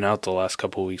 and he's been out the last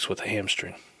couple of weeks with a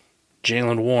hamstring.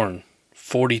 Jalen Warren,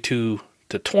 42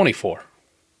 to 24.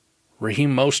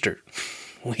 Raheem Mostert,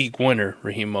 league winner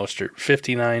Raheem Mostert,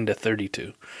 59 to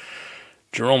 32.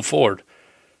 Jerome Ford,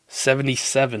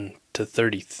 77 to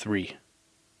 33.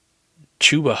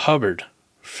 Chuba Hubbard,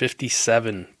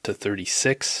 57 to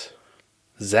 36.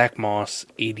 Zach Moss,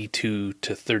 82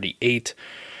 to 38.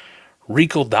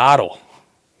 Rico Dottle,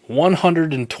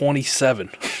 127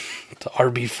 to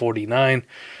RB 49.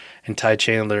 And Ty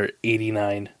Chandler,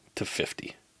 89 to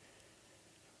 50.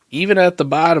 Even at the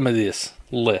bottom of this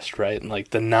list, right? Like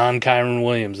the non-Kyron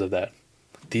Williams of that.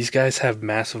 These guys have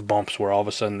massive bumps where all of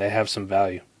a sudden they have some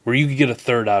value. Where you can get a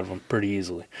third out of them pretty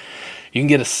easily. You can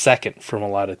get a second from a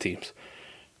lot of teams.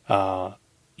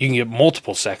 You can get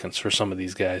multiple seconds for some of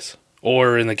these guys.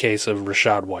 Or in the case of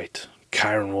Rachaad White,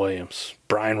 Kyron Williams,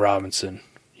 Brian Robinson,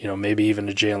 maybe even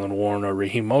a Jalen Warren or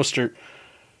Raheem Mostert,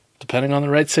 depending on the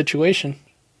right situation,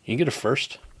 you can get a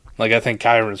first. Like, I think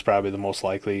Kyron is probably the most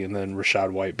likely, and then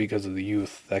Rachaad White because of the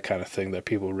youth, that kind of thing that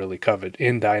people really covet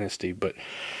in Dynasty. But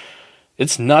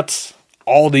it's nuts.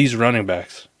 All these running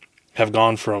backs have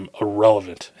gone from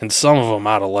irrelevant, and some of them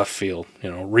out of left field.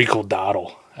 Rico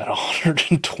Dottle at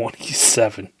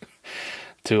 127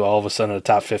 to all of a sudden a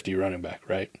top 50 running back,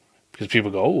 right? Because people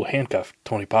go, oh, handcuff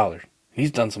Tony Pollard.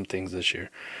 He's done some things this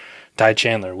year. Ty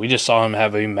Chandler, we just saw him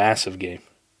have a massive game.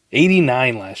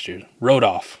 89 last year. Rode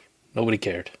off. Nobody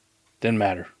cared. Didn't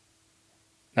matter.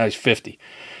 Now he's 50.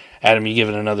 Adam, you give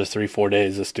it another 3-4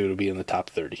 days, this dude will be in the top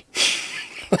 30.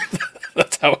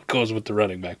 That's how it goes with the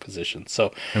running back position.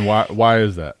 So, and why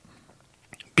is that?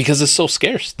 Because it's so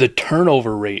scarce. The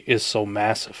turnover rate is so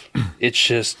massive. It's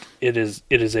just it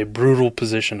is a brutal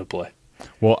position to play.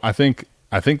 Well, I think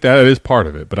that is part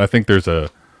of it, but I think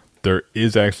there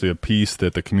is actually a piece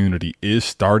that the community is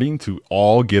starting to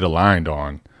all get aligned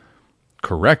on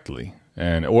correctly.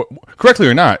 Or correctly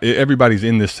or not, everybody's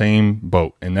in the same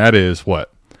boat, and that is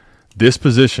what? This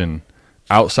position,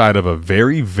 outside of a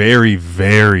very, very,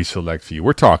 very select few,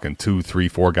 we're talking 2, 3,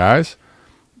 4 guys,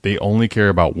 they only care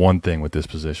about one thing with this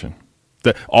position.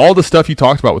 All the stuff you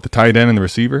talked about with the tight end and the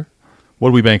receiver, what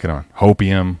are we banking on?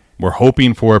 Hopium. We're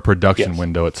hoping for a production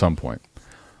window at some point.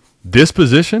 This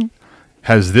position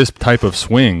has this type of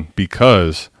swing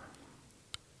because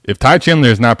if Ty Chandler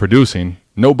is not producing,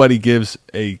 nobody gives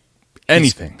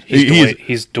anything. He's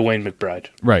Dwayne McBride.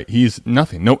 Right. He's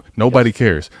nothing. Nobody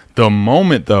cares. The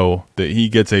moment, though, that he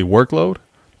gets a workload,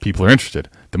 people are interested.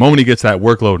 The moment he gets that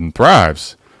workload and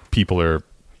thrives, people are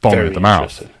foaming at the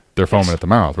mouth. They're foaming at the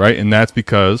mouth, right? And that's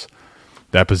because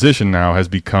that position now has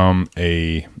become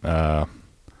a, I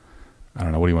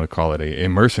don't know, what do you want to call it? A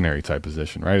mercenary type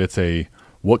position, right? It's a,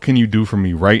 what can you do for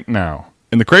me right now?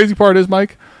 And the crazy part is,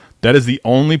 Mike, that is the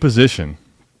only position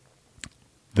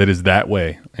that is that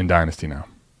way in Dynasty now.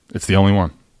 It's the only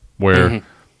one where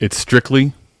it's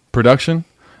strictly production,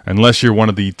 unless you're one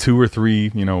of the 2 or 3,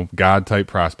 God tier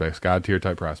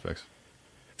type prospects.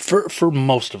 For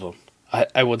most of them,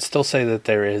 I would still say that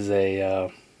there is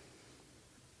a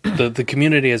the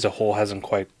community as a whole hasn't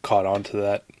quite caught on to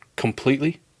that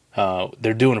completely.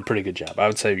 They're doing a pretty good job. I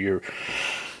would say you're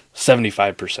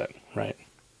 75%, right?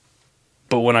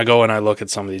 But when I go and I look at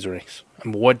some of these ranks,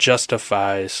 what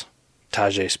justifies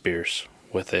Tajay Spears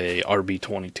with a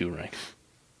RB22 rank?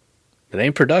 It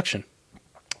ain't production.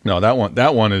 No, that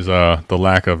one is the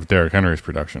lack of Derrick Henry's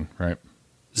production, right?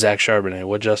 Zach Charbonnet,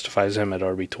 what justifies him at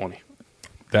RB20?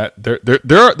 That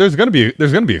there's going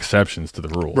to be exceptions to the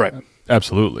rule, right?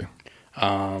 Absolutely.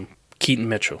 Keaton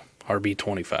Mitchell,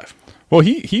 RB25. Well,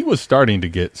 he was starting to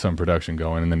get some production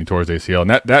going, and then he tore his ACL, and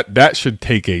that should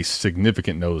take a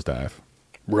significant nosedive.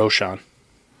 Roshan,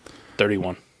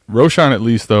 31. Roshan, at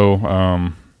least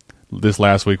though, this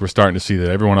last week we're starting to see that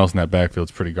everyone else in that backfield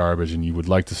is pretty garbage, and you would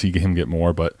like to see him get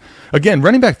more. But again,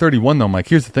 running back 31 though, Mike.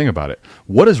 Here's the thing about it: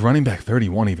 what does running back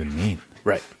 31 even mean?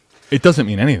 Right. It doesn't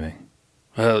mean anything.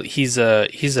 Well, he's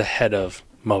ahead of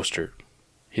Mostert.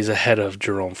 He's ahead of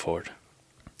Jerome Ford.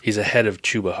 He's ahead of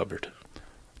Chuba Hubbard.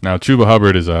 Now, Chuba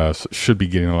Hubbard should be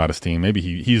getting a lot of steam. Maybe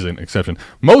he's an exception.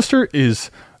 Mostert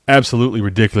is absolutely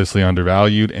ridiculously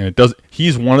undervalued, and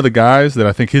he's one of the guys that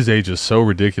I think his age is so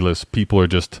ridiculous, people are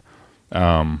just,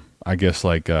 I guess,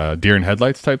 like deer in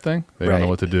headlights type thing. They don't know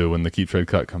what to do when the keep trade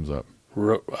cut comes up.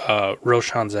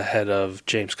 Roshan's ahead of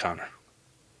James Conner.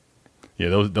 Yeah,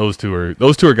 those two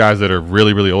are guys that are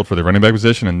really, really old for the running back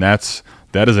position, and that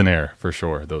is an error for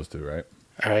sure. Those two, right?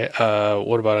 All right.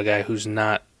 What about a guy who's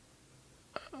not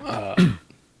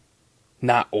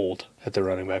old at the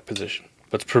running back position,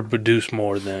 but produced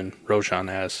more than Roshan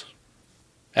has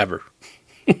ever?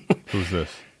 Who's this?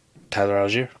 Tyler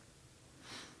Algier.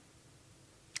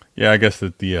 Yeah, I guess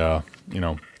that the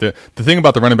thing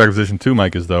about the running back position too,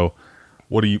 Mike, is though,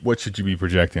 what should you be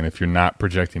projecting if you're not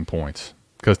projecting points?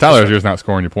 Because Tyler Algier is not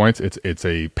scoring your points. It's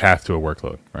a path to a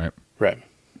workload, right? Right.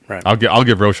 I'll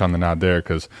give Roshan the nod there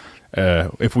because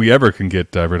if we ever can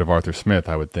get rid of Arthur Smith,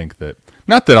 I would think that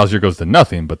not that Algier goes to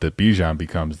nothing, but that Bijan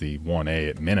becomes the 1A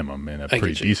at minimum and a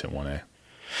pretty decent 1A.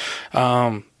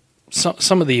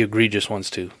 Some of the egregious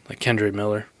ones too, like Kendre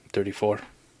Miller, 34.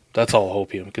 That's all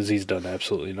hopium because he's done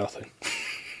absolutely nothing.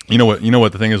 You know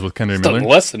what the thing is with Kendre Miller? Done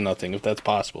less than nothing, if that's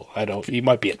possible. He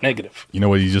might be at negative. You know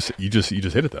what? You just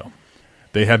hit it though.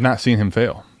 They have not seen him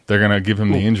fail. They're gonna give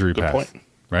him the injury pass, point.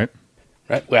 Right?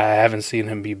 Right. Well, I haven't seen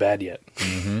him be bad yet.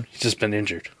 Mm-hmm. He's just been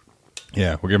injured.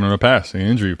 Yeah, we're giving him a pass, an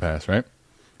injury pass, right?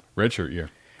 Redshirt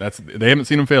year. They haven't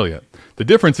seen him fail yet. The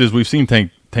difference is we've seen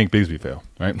Tank Bigsby fail,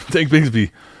 right? Tank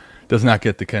Bigsby does not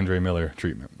get the Kendre Miller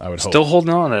treatment. I would hope. Still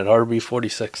holding on at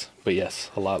RB46, but yes,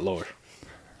 a lot lower.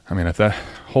 I mean, if that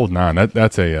holding on,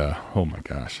 that's a oh my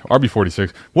gosh,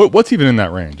 RB46. What's even in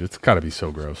that range? It's got to be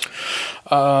so gross.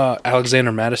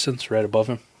 Alexander Madison's right above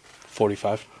him,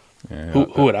 45. Yeah,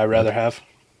 who would I rather have?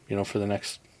 For the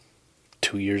next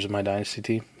 2 years of my dynasty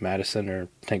team, Madison or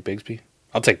Tank Bigsby?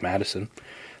 I'll take Madison.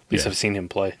 At least I've seen him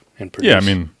play and produce. Yeah, I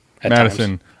mean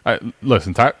Madison.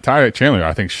 Listen, Ty Chandler,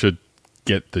 I think should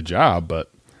get the job, but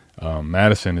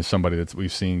Madison is somebody that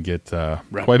we've seen get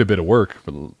quite a bit of work,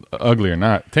 ugly or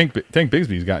not. Tank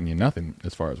Bigsby's gotten you nothing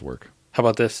as far as work. How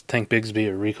about this? Tank Bigsby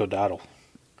or Rico Dowdle?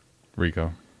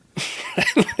 Rico.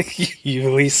 You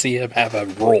at least see him have a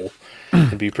role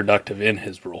and be productive in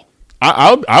his role.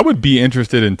 I would be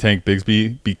interested in Tank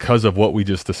Bigsby because of what we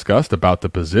just discussed about the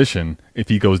position if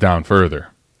he goes down further.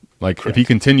 Like, Correct. If he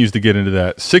continues to get into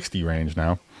that 60 range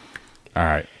now, all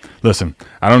right. Listen,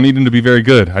 I don't need him to be very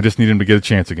good. I just need him to get a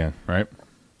chance again, right?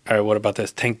 All right, what about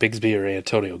this? Tank Bigsby or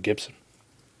Antonio Gibson?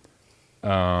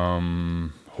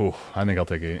 I think I'll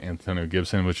take Antonio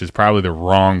Gibson, which is probably the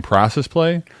wrong process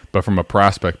play. But from a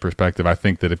prospect perspective, I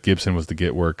think that if Gibson was to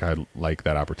get work, I'd like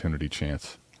that opportunity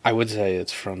chance. I would say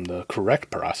it's from the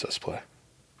correct process play.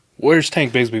 Where's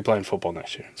Tank Bigsby playing football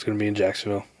next year? It's going to be in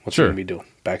Jacksonville. What's he going to be doing?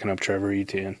 Backing up Trevor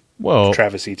Etienne. Well,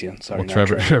 Travis Etienne. Sorry,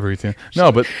 Trevor Etienne.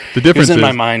 No, but the difference is in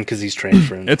my mind because he's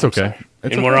transferring. It's okay.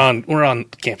 We're on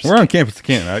campus. We're on campus to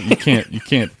Canton.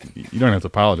 You don't have to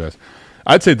apologize.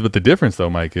 I'd say, but the difference though,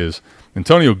 Mike, is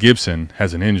Antonio Gibson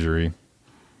has an injury.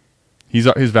 His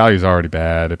value is already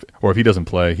bad, or if he doesn't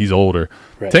play, he's older.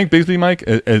 Right. Tank Bigsby, Mike,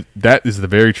 that is the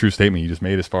very true statement you just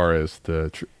made as far as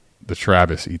the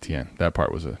Travis Etienne. That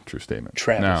part was a true statement.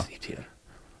 Etienne.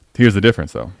 Here's the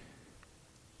difference, though.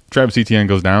 Travis Etienne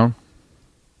goes down.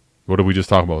 What did we just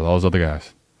talk about with all those other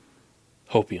guys?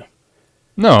 Hopium.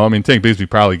 No, I mean Tank Bigsby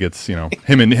probably gets him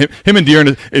and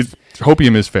De'Aaron.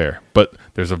 Hopium is fair, but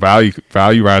There's a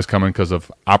value rise coming because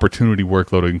of opportunity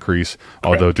workload increase.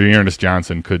 Although Dearness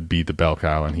Johnson could be the bell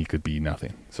cow and he could be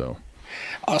nothing. So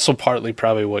also partly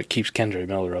probably what keeps Kendre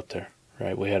Miller up there,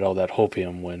 right? We had all that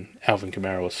hopium when Alvin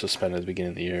Kamara was suspended at the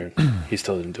beginning of the year. And he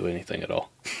still didn't do anything at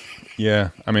all. Yeah,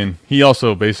 I mean, he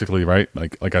also basically, right,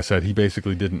 like I said, he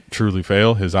basically didn't truly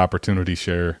fail. His opportunity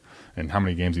share and how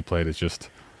many games he played is just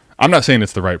 – I'm not saying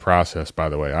it's the right process, by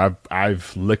the way.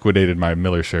 I've liquidated my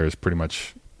Miller shares pretty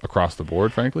much across the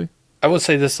board, frankly. I would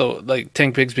say this, though. Like,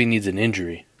 Tank Bigsby needs an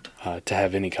injury to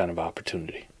have any kind of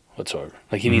opportunity whatsoever.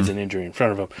 Like, he needs an injury in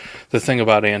front of him. The thing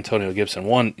about Antonio Gibson,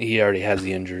 one, he already has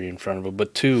the injury in front of him.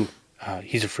 But two,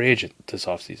 he's a free agent this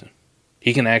offseason.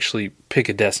 He can actually pick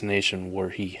a destination where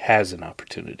he has an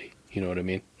opportunity. You know what I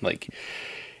mean? Like,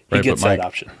 he gets that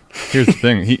option. Here's the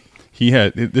thing. He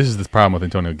had – this is the problem with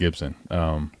Antonio Gibson.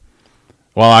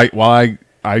 While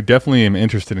I definitely am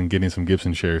interested in getting some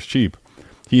Gibson shares cheap,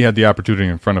 he had the opportunity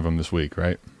in front of him this week,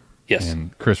 right? Yes.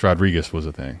 And Chris Rodriguez was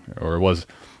a thing, or was,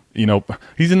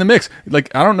 he's in the mix.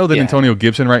 Like, I don't know that Antonio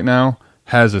Gibson right now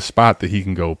has a spot that he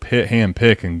can go hand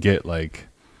pick and get like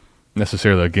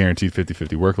necessarily a guaranteed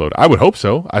 50-50 workload. I would hope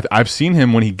so. I've seen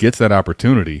him when he gets that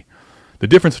opportunity. The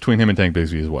difference between him and Tank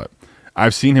Bigsby is what?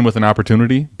 I've seen him with an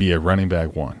opportunity be a running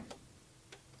back one.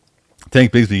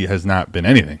 Tank Bigsby has not been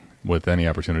anything with any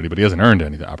opportunity, but he hasn't earned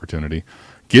any opportunity.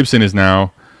 Gibson is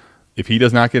now, if he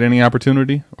does not get any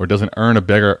opportunity or doesn't earn a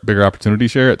bigger opportunity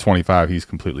share at 25, he's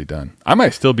completely done. I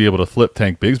might still be able to flip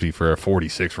Tank Bigsby for a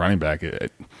 46 running back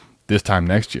at this time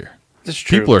next year. That's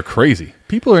true. People are crazy.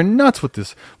 People are nuts with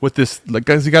this. Like,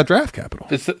 guys, he got draft capital.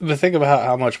 The thing about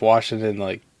how much Washington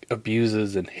like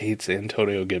abuses and hates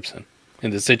Antonio Gibson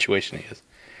in the situation he is.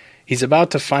 He's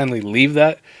about to finally leave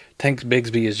that. Tank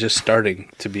Bigsby is just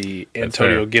starting to be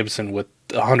Antonio Gibson with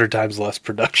 100 times less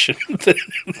production.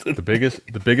 The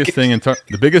biggest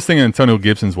thing in Antonio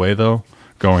Gibson's way, though,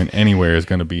 going anywhere is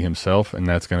going to be himself, and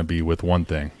that's going to be with one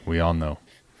thing we all know: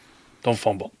 don't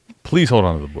fumble. Please hold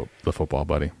on to the football,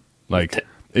 buddy. Like,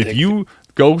 if you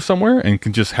go somewhere and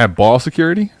can just have ball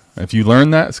security, if you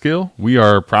learn that skill, we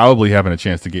are probably having a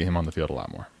chance to get him on the field a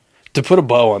lot more. To put a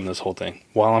bow on this whole thing,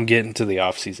 while I'm getting to the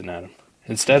offseason, Adam,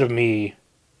 instead of me,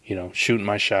 shooting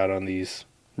my shot on these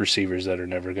receivers that are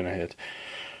never going to hit,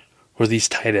 or these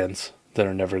tight ends that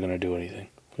are never going to do anything,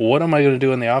 what am I going to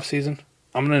do in the offseason?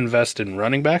 I'm going to invest in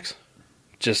running backs,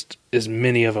 just as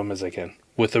many of them as I can,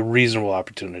 with a reasonable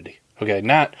opportunity. Okay,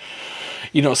 not,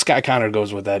 Scott Connor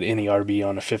goes with that any RB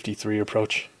on a 53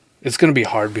 approach. It's going to be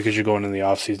hard because you're going in the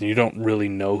offseason. You don't really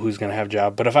know who's going to have a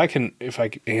job. But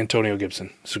Antonio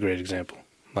Gibson is a great example.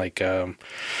 Like, let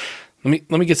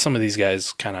me get some of these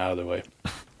guys kind of out of the way.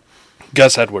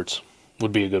 Gus Edwards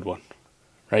would be a good one,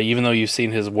 right? Even though you've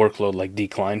seen his workload like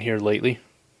decline here lately,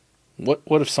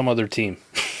 what if some other team,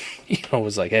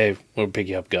 was like, hey, we'll pick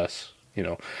you up, Gus,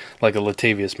 like a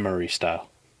Latavius Murray style,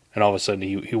 and all of a sudden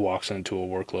he walks into a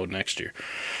workload next year.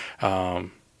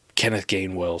 Kenneth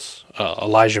Gainwell's,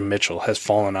 Elijah Mitchell has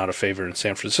fallen out of favor in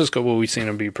San Francisco, but we've seen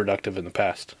him be productive in the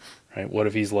past, right? What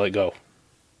if he's let go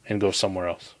and go somewhere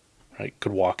else? Right,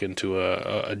 could walk into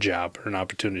a job or an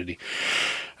opportunity.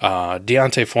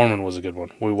 Deontay Foreman was a good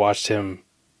one. We watched him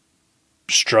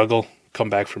struggle, come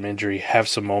back from injury, have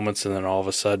some moments, and then all of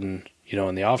a sudden,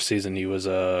 in the offseason, he was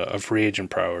a free agent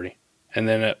priority. And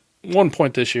then at one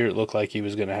point this year, it looked like he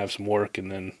was going to have some work,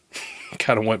 and then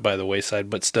kind of went by the wayside.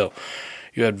 But still,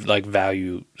 you had like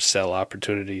value sell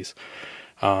opportunities.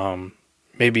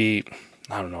 Maybe,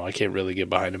 I don't know, I can't really get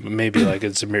behind him, but maybe like a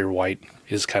Zamir White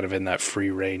is kind of in that free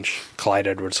range. Clyde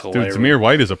Edwards-Helaire. Dude, Zamir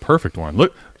White is a perfect one.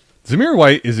 Look, Zamir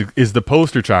White is the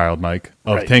poster child, Mike,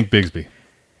 of Tank Bigsby.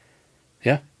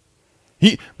 Yeah.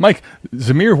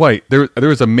 Zamir White, there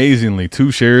was amazingly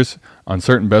 2 shares on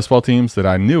certain best ball teams that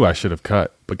I knew I should have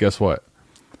cut. But guess what?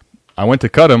 I went to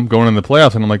cut him going in the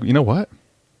playoffs, and I'm like, you know what?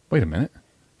 Wait a minute.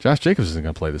 Josh Jacobs isn't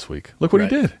going to play this week. Look what he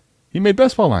did. He made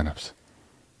best ball lineups.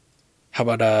 How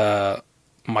about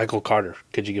Michael Carter?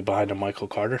 Could you get behind a Michael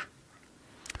Carter?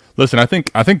 Listen, I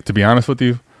think to be honest with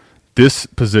you, this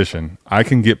position I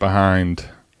can get behind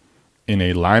in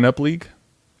a lineup league,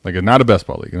 like not a best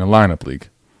ball league, in a lineup league.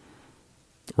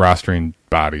 Rostering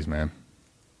bodies, man.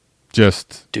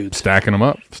 Just stacking them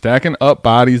up. Stacking up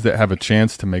bodies that have a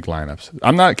chance to make lineups.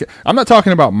 I'm not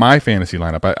talking about my fantasy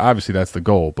lineup. Obviously that's the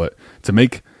goal, but to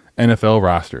make NFL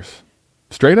rosters.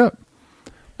 Straight up.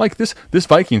 Like this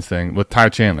Vikings thing with Ty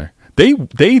Chandler.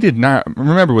 They did not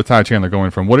remember with Ty Chandler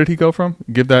going from, what did he go from?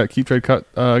 Give that keep trade cut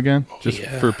again,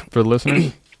 for the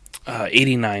listeners.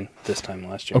 89 this time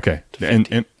last year. Okay,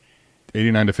 and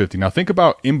 89 to 50. Now think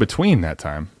about in between that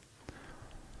time.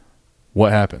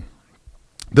 What happened?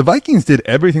 The Vikings did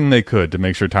everything they could to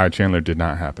make sure Ty Chandler did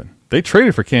not happen. They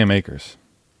traded for Cam Akers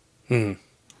to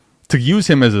use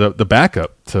him as the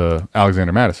backup to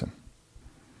Alexander Mattison.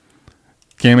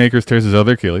 Cam Akers tears his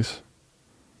other Achilles.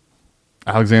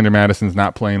 Alexander Madison's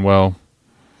not playing well.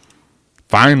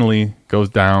 Finally goes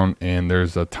down, and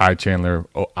there's a Ty Chandler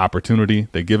opportunity.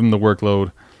 They give him the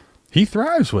workload. He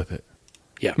thrives with it.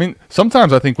 Yeah. I mean,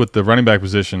 sometimes I think with the running back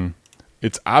position,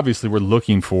 it's obviously we're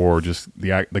looking for just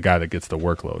the guy that gets the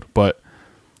workload. But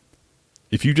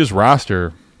if you just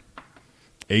roster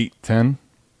 8, 10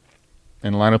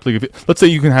 in a lineup league, let's say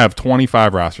you can have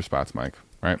 25 roster spots, Mike,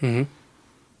 right? Mm-hmm.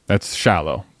 That's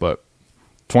shallow, but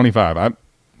 25.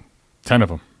 10 of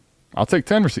them. I'll take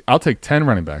 10. I'll take 10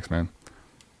 running backs, man.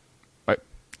 Right?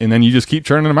 And then you just keep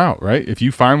churning them out, right? If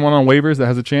you find one on waivers that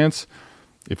has a chance,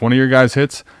 if one of your guys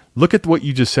hits, look at what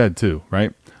you just said too,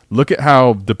 right? Look at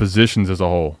how the positions as a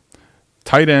whole,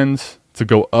 tight ends to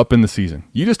go up in the season.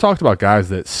 You just talked about guys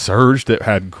that surged, that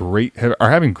are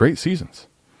having great seasons.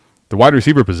 The wide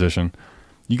receiver position,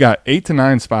 you got 8 to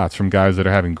 9 spots from guys that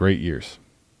are having great years.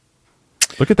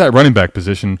 Look at that running back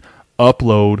position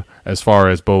upload as far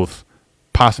as both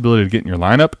possibility to get in your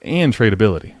lineup and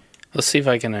tradability. Let's see if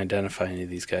I can identify any of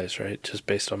these guys, right? Just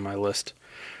based on my list.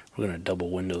 We're going to double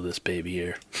window this baby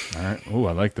here. All right. Oh,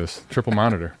 I like this. Triple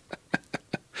monitor.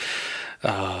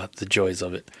 The joys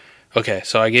of it. Okay,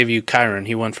 so I gave you Kyron.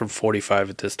 He went from 45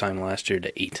 at this time last year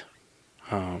to 8.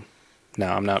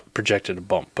 Now, I'm not projected a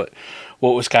bump, but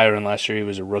what was Kyron last year? He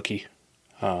was a rookie.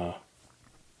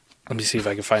 Let me see if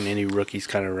I can find any rookies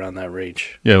kind of around that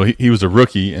range. Yeah, well, he was a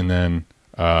rookie, and then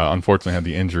unfortunately had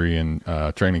the injury in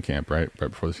training camp, right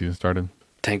before the season started.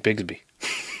 Tank Bigsby,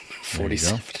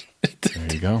 47.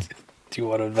 There you go. Do you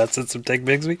want to invest in some Tank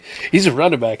Bigsby? He's a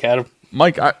running back, Adam.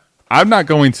 Mike, I'm not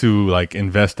going to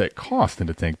invest at cost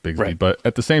into Tank Bigsby, right. But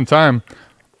at the same time,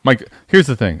 Mike, here's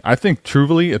the thing. I think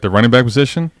truly at the running back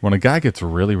position, when a guy gets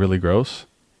really, really gross,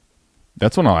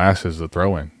 that's when I'll ask as a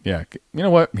throw in. Yeah, you know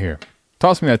what? Here,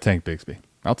 toss me that Tank Bigsby.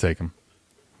 I'll take him.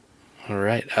 All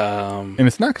right. And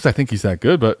it's not because I think he's that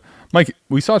good, but Mike,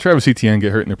 we saw Travis Etienne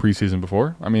get hurt in the preseason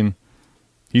before. I mean,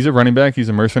 he's a running back. He's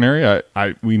a mercenary.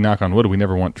 We knock on wood. We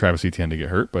never want Travis Etienne to get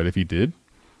hurt, but if he did,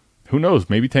 who knows?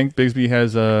 Maybe Tank Bigsby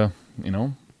has a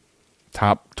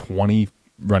top 20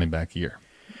 running back year.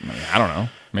 I don't know.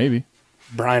 Maybe.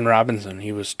 Brian Robinson,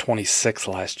 he was 26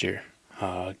 last year,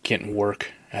 getting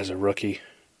work as a rookie,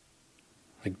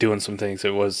 doing some things.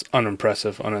 It was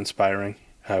unimpressive, uninspiring.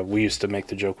 We used to make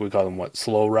the joke, we called him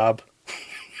Slow Rob?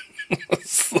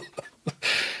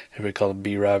 Everybody called him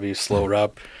B-Rob, he's Slow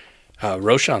Rob.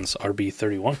 Roshan's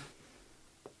RB31.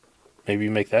 Maybe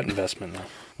you make that investment now.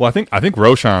 Well, I think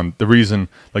Roshan, the reason,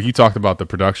 you talked about the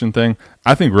production thing,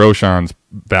 I think Roshan's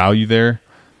value there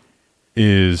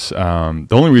is the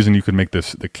only reason you could make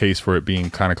the case for it being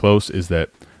kind of close is that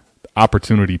the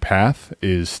opportunity path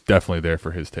is definitely there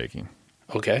for his taking.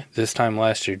 Okay, this time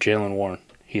last year, Jalen Warren.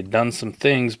 He had done some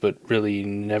things, but really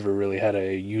never really had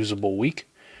a usable week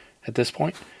at this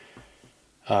point.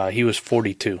 He was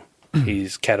 42.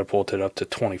 He's catapulted up to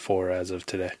 24 as of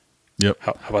today. Yep.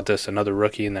 How about this? Another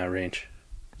rookie in that range.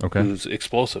 Okay. Who's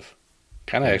explosive.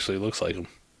 Kind of actually looks like him.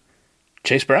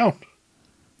 Chase Brown.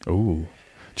 Ooh.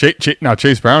 Now,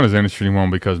 Chase Brown is an interesting one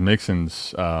because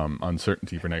Mixon's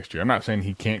uncertainty for next year. I'm not saying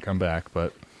he can't come back,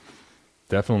 but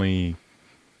definitely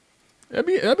that'd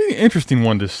be an interesting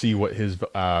one to see what his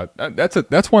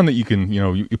that's one that you can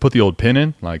you put the old pin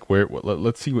in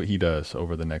let's see what he does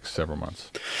over the next several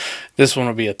months. This one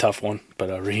will be a tough one, but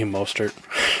Raheem Mostert.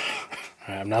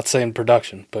 I'm not saying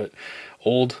production, but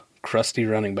old crusty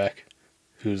running back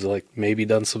who's maybe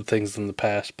done some things in the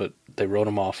past, but they wrote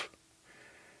him off.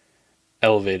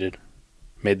 Elevated,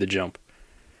 made the jump.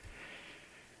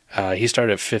 He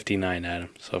started at 59, Adam.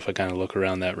 So if I kind of look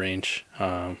around that range,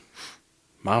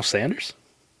 Miles Sanders?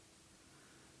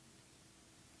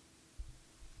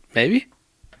 Maybe?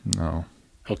 No.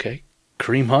 Okay.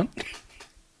 Kareem Hunt?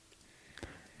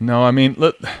 No, I mean,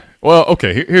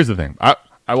 okay, here's the thing.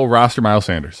 I will roster Miles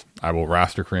Sanders. I will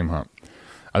roster Kareem Hunt.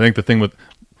 I think the thing with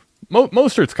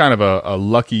Mostert's kind of a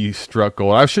lucky struck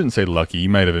goal. I shouldn't say lucky. He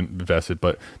might have invested,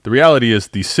 but the reality is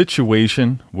the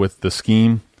situation with the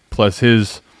scheme plus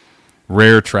his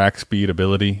rare track speed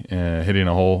ability hitting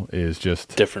a hole is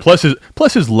just different.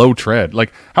 Plus his low tread.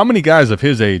 How many guys of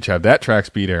his age have that track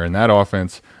speed air and that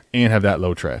offense and have that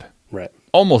low tread? Right.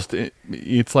 Almost,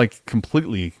 it's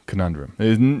completely conundrum.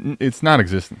 It's not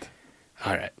existent.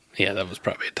 All right. Yeah, that was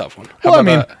probably a tough one. Well, I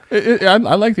mean, I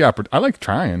like the I like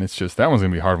trying. It's just that one's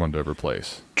gonna be a hard one to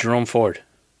replace. Jerome Ford,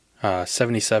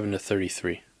 77 to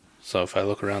 33. So if I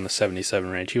look around the 77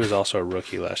 range, he was also a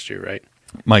rookie last year, right?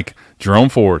 Mike, Jerome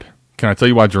Ford. Can I tell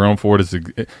you why Jerome Ford is a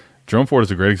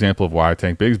great example of why I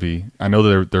tank Bigsby? I know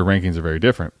their rankings are very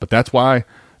different, but that's why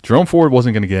Jerome Ford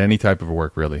wasn't going to get any type of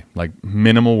work, really. Like,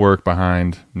 minimal work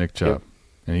behind Nick Chubb. Yep.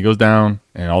 And he goes down,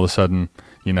 and all of a sudden,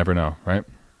 you never know, right?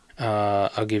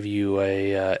 I'll give you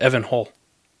a Evan Hull.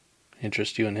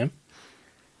 Interest you in him?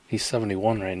 He's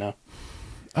 71 right now.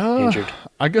 Injured.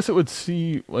 I guess it would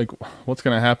see, like, what's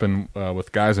going to happen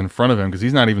with guys in front of him, because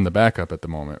he's not even the backup at the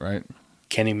moment, right?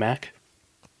 Kenny Mack?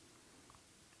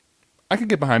 I could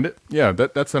get behind it. Yeah,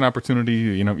 that's an opportunity.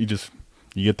 You know, you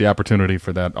get the opportunity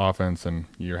for that offense, and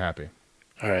you're happy.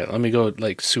 All right, let me go,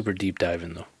 like, super deep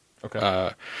diving, though.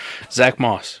 Okay. Zach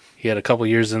Moss. He had a couple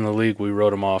years in the league. We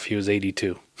wrote him off. He was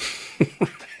 82.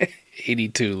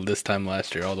 82 this time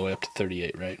last year, all the way up to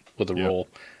 38, right? With a roll.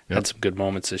 Yep. Had some good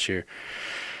moments this year.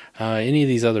 Any of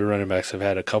these other running backs have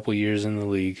had a couple years in the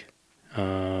league.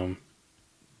 Damian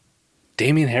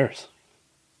Harris.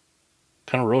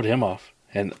 Kind of wrote him off.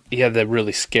 And he had that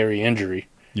really scary injury.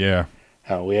 Yeah.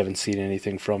 We haven't seen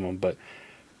anything from him. But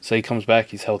say he comes back,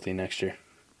 he's healthy next year.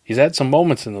 He's had some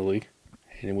moments in the league,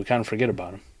 and we kind of forget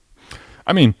about him.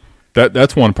 I mean,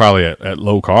 that's one probably at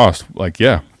low cost. Like,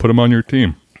 yeah, put him on your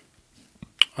team.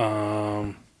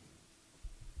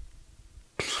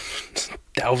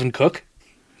 Dalvin Cook,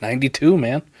 92,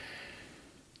 man.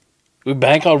 We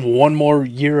bank on one more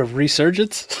year of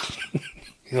resurgence.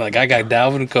 Like, I got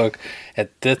Dalvin Cook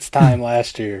at this time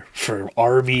last year for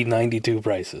RB 92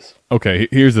 prices. Okay,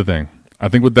 here's the thing. I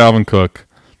think with Dalvin Cook,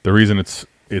 the reason it's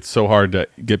so hard to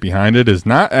get behind it is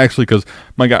not actually because,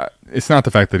 my God, it's not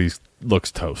the fact that he looks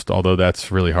toast, although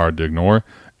that's really hard to ignore.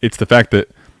 It's the fact that,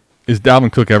 is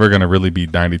Dalvin Cook ever going to really be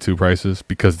 92 prices?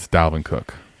 Because it's Dalvin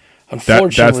Cook.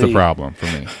 Unfortunately, that's the problem for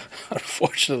me.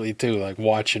 Unfortunately, too, like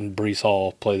watching Breece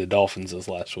Hall play the Dolphins this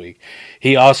last week,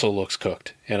 he also looks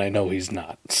cooked, and I know he's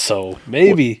not. So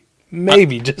maybe,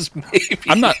 just maybe.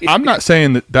 I'm not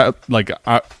saying that like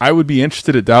I would be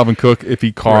interested at Dalvin Cook if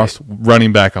he costs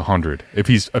running back 100, if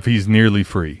he's nearly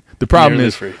free. The problem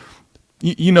is,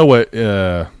 you know what?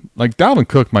 Like Dalvin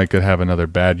Cook could have another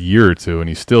bad year or two, and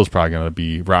he still's probably going to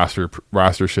be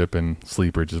rostership and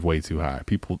sleeper just way too high.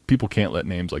 People can't let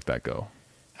names like that go.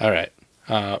 All right.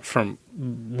 From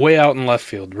way out in left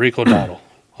field, Rico Dowdle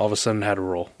all of a sudden had a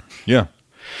roll. Yeah.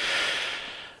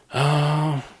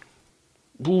 I'll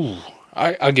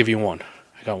give you one.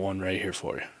 I got one right here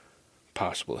for you.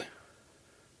 Possibly.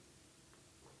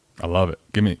 I love it.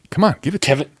 Come on, give it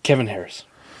to Kevin Harris.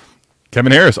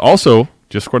 Kevin Harris also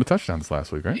just scored a touchdown this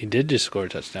last week, right? He did just score a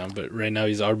touchdown, but right now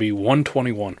he's RB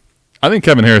 121. I think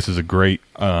Kevin Harris is a great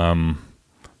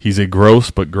he's a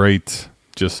gross but great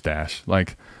just stash.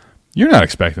 Like, you're not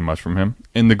expecting much from him.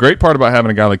 And the great part about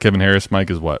having a guy like Kevin Harris, Mike,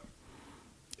 is what?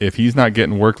 If he's not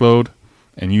getting workload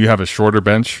and you have a shorter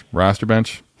bench, roster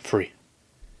bench, free.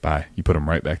 Bye. You put him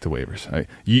right back to waivers. Right?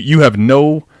 You have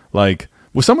no, like,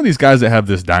 with some of these guys that have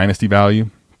this dynasty value,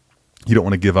 you don't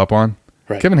want to give up on.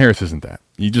 Right. Kevin Harris isn't that.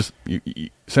 You just you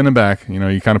send him back. You know,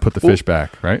 you kind of put the fish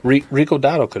back, right? Rico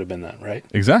Dowdle could have been that, right?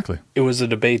 Exactly. It was a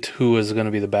debate who was going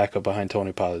to be the backup behind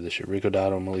Tony Pollard this year, Rico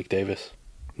Dowdle or Malik Davis.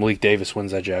 Malik Davis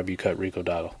wins that job, you cut Rico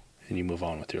Dowdle, and you move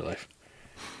on with your life.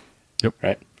 Yep.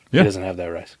 Right? Yeah. He doesn't have that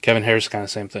rise. Kevin Harris, kind of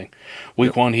same thing.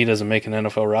 Week one, he doesn't make an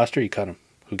NFL roster, you cut him.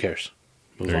 Who cares?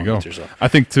 Move there on you go. with yourself. I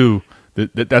think, too,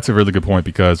 that's a really good point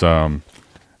because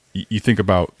you think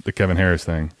about the Kevin Harris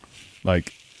thing.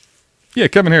 Like, yeah,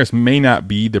 Kevin Harris may not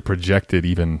be the projected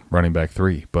even running back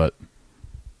 3, but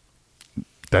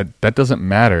that doesn't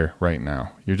matter right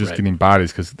now. You're just getting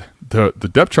bodies because the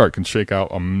depth chart can shake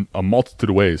out a multitude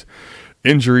of ways.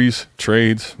 Injuries,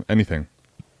 trades, anything.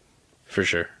 For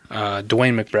sure.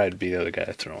 Dwayne McBride would be the other guy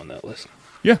to throw on that list.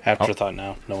 Yeah. Afterthought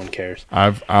now. No one cares.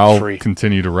 I'll Free.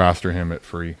 continue to roster him at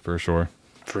free for sure.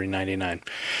 Free 99.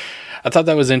 I thought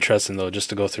that was interesting, though, just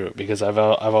to go through it, because I've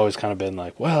always kind of been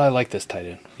like, well, I like this tight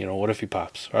end. You know, what if he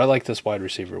pops? Or I like this wide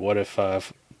receiver. What if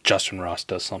Justin Ross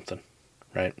does something,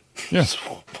 right? Yes.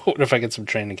 What if I get some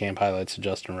training camp highlights of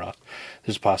Justin Ross?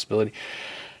 There's a possibility.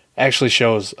 Actually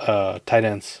shows tight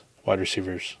ends, wide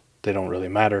receivers, they don't really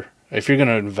matter. If you're going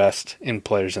to invest in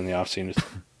players in the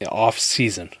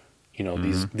off-season, you know,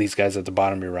 these guys at the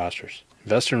bottom of your rosters,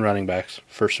 invest in running backs,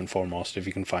 first and foremost, if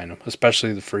you can find them,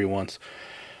 especially the free ones.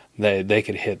 They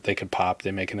could hit, they could pop,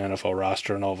 they make an NFL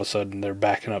roster, and all of a sudden they're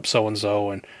backing up so-and-so,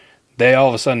 and they all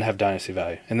of a sudden have dynasty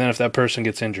value. And then if that person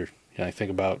gets injured, you know, I think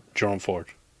about Jerome Ford,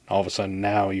 all of a sudden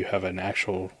now you have an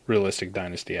actual realistic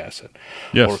dynasty asset.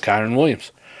 Yes. Or Kyron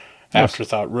Williams. Yes.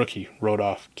 Afterthought rookie, wrote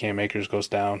off, Cam Akers goes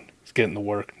down, he's getting the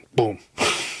work, boom.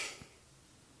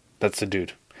 That's the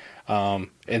dude. And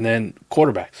then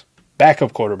quarterbacks,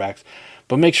 backup quarterbacks,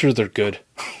 but make sure they're good.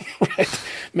 Right?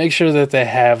 Make sure that they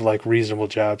have like reasonable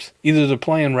jobs. Either they're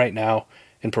playing right now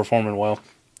and performing well.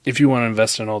 If you want to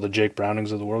invest in all the Jake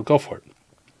Brownings of the world, go for it.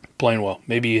 Playing well.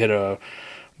 Maybe you hit a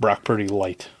Brock Purdy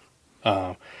light.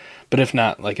 But if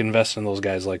not, like invest in those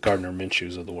guys like Gardner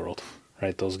Minshew's of the world.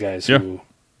 Right? Those guys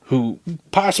who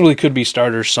possibly could be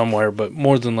starters somewhere, but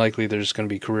more than likely they're just going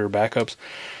to be career backups.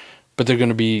 But they're going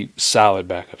to be solid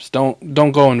backups.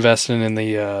 Don't go investing in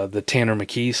the Tanner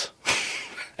McKees,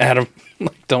 Adam.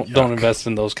 Don't invest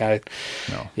in those guys.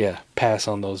 No. Yeah, pass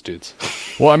on those dudes.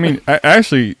 Well, I mean,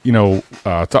 actually, we're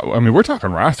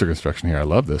talking roster construction here. I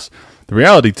love this. The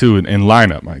reality too in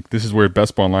lineup, Mike. This is where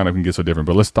best ball and lineup can get so different.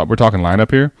 But we're talking lineup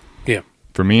here. Yeah.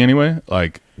 For me, anyway.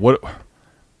 Like what?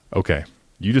 Okay,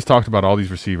 you just talked about all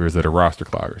these receivers that are roster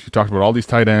cloggers. You talked about all these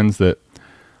tight ends that.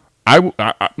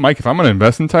 Mike, if I'm going to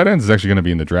invest in tight ends, it's actually going to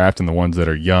be in the draft and the ones that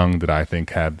are young that I think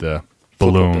have the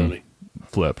balloon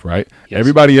flip, right? Yes.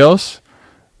 Everybody else,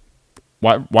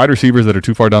 wide receivers that are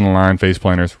too far down the line, face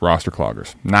planners, roster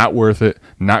cloggers. Not worth it,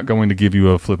 not going to give you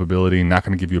a flippability, not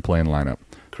going to give you a play in lineup.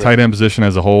 Correct. Tight end position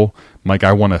as a whole, Mike,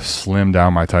 I want to slim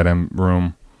down my tight end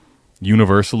room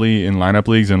universally in lineup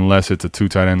leagues unless it's a 2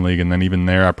 tight end league, and then even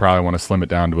there I probably want to slim it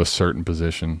down to a certain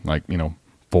position, like,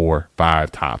 4,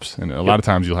 5 tops, and a lot of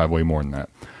times you'll have way more than that.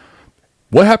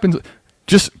 What happens?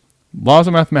 Just laws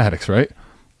of mathematics, right?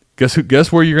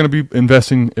 Guess where you're going to be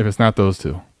investing if it's not those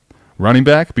two? Running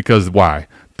back, because why?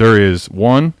 There is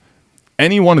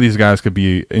any one of these guys could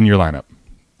be in your lineup.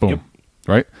 Boom,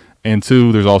 right? And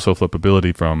 2, there's also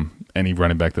flippability from any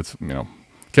running back that's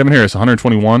Kevin Harris,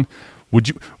 121. Would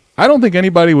you? I don't think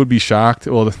anybody would be shocked.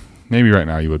 Well, maybe right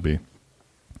now you would be.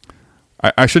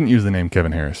 I shouldn't use the name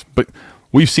Kevin Harris, but.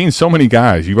 We've seen so many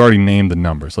guys. You've already named the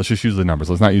numbers. Let's just use the numbers.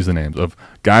 Let's not use the names of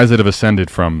guys that have ascended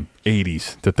from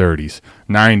 80s to 30s,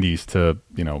 90s to,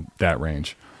 that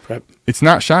range. Right. It's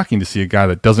not shocking to see a guy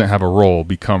that doesn't have a role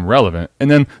become relevant. And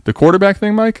then the quarterback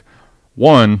thing, Mike,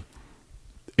 when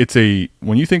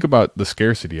you think about the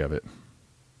scarcity of it,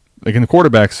 like in the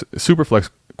quarterbacks, superflex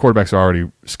quarterbacks are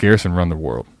already scarce and run the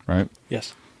world, right?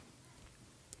 Yes.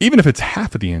 Even if it's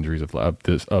half of the injuries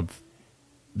of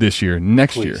this year,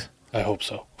 next year. I hope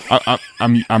so.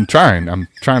 I'm trying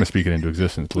to speak it into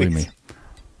existence. Believe me.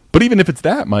 But even if it's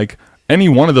that, Mike, any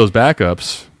one of those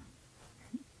backups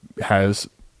has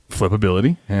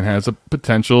flippability and has a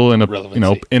potential and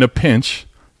in a pinch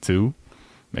to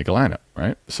make a lineup,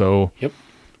 right? So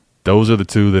those are the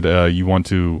two that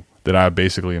that I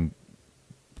basically am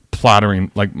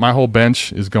plottering. Like my whole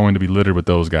bench is going to be littered with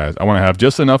those guys. I want to have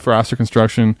just enough for roster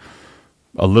construction,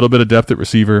 a little bit of depth at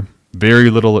receiver, very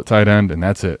little at tight end, and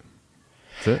that's it.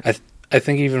 I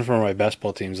think even for my best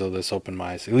ball teams, though, this opened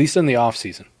my eyes, at least in the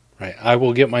offseason, right? I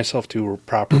will get myself to a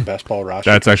proper best ball roster.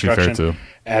 That's actually fair, too.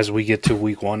 As we get to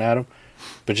week 1, Adam.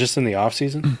 But just in the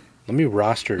offseason, let me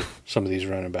roster some of these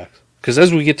running backs. Because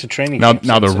as we get to training camps,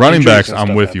 now the running backs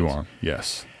I'm with you on,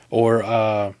 yes. Or,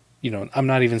 I'm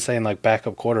not even saying like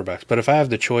backup quarterbacks, but if I have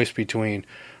the choice between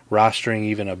rostering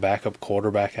even a backup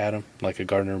quarterback, Adam, like a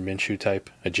Gardner Minshew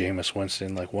type, a Jameis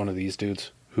Winston, like one of these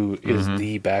dudes who is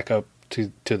the backup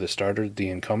to the starter, the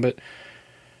incumbent,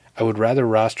 I would rather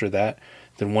roster that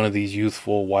than one of these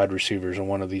youthful wide receivers or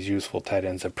one of these youthful tight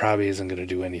ends that probably isn't going to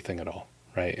do anything at all,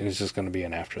 right? And it's just going to be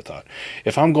an afterthought.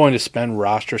 If I'm going to spend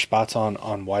roster spots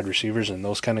on wide receivers and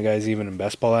those kind of guys, even in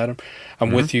best ball, Adam,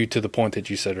 I'm with you to the point that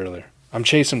you said earlier. I'm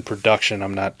chasing production.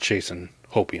 I'm not chasing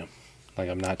hopium. Like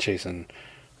I'm not chasing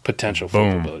potential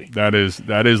flippability. That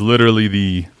is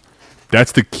literally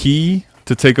that's the key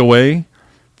to take away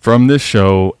from this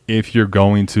show if you're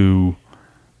going to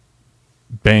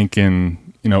bank in,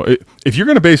 if you're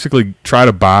going to basically try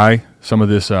to buy some of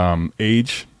this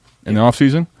age in the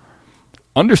offseason,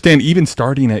 understand even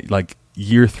starting at like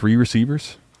year 3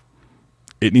 receivers,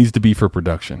 it needs to be for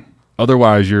production.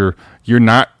 Otherwise, you're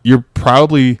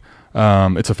probably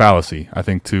it's a fallacy, I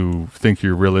think, to think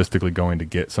you're realistically going to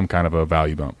get some kind of a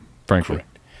value bump, frankly.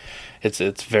 Correct.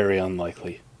 It's very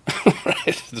unlikely. Right?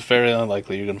 It's very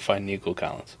unlikely you're going to find Nico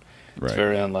Collins. Right. It's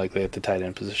very unlikely at the tight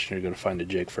end position you're going to find a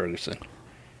Jake Ferguson.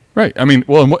 Right. I mean,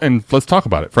 well, and let's talk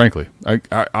about it, frankly.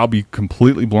 I'll be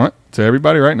completely blunt to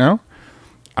everybody right now.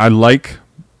 I like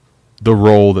the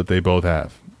role that they both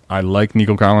have. I like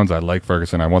Nico Collins. I like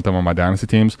Ferguson. I want them on my dynasty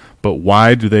teams. But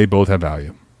why do they both have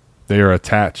value? They are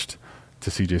attached to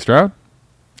C.J. Stroud,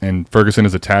 and Ferguson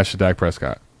is attached to Dak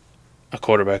Prescott. A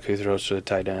quarterback who throws to the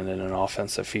tight end and an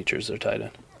offense that features their tight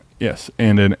end. Yes,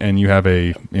 and you have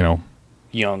a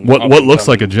young what looks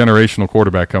like a generational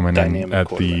quarterback coming in at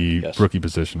the rookie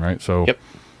position, right? So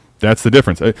that's the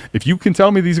difference. If you can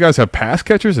tell me these guys have pass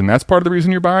catchers and that's part of the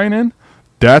reason you're buying in,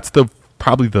 that's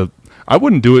probably the I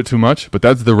wouldn't do it too much, but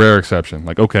that's the rare exception.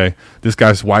 Like, okay, this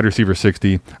guy's wide receiver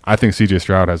 60. I think C.J.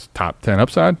 Stroud has top 10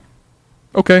 upside.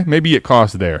 Okay, maybe it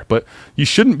costs there, but you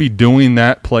shouldn't be doing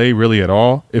that play really at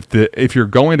all. If you're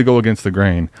going to go against the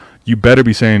grain, you better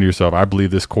be saying to yourself, I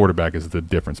believe this quarterback is the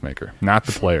difference maker, not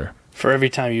the player. For every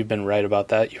time you've been right about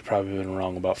that, you've probably been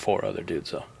wrong about 4 other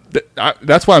dudes, though.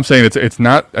 That's why I'm saying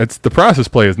it's the process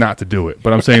play is not to do it.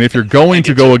 But I'm saying if you're going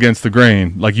to go against the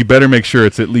grain, like you better make sure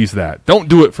it's at least that. Don't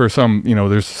do it for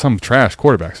there's some trash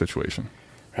quarterback situation.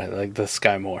 Right, like the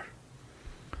Sky Moore.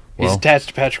 Well, he's attached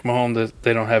to Patrick Mahomes.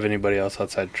 They don't have anybody else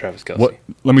outside of Travis Kelce.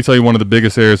 Let me tell you one of the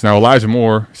biggest errors. Now, Elijah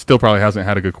Moore still probably hasn't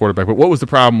had a good quarterback, but what was the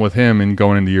problem with him in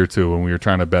going into year 2 when we were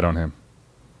trying to bet on him?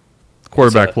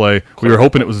 Quarterback play. We were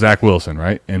hoping it was Zach Wilson,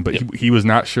 right? But yep. he was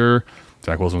not sure.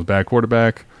 Zach Wilson was a bad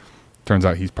quarterback. Turns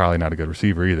out he's probably not a good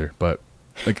receiver either. But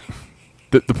like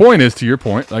the point is, to your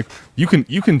point, like you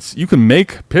can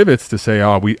make pivots to say,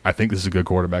 I think this is a good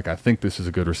quarterback. I think this is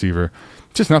a good receiver.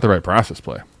 It's just not the right process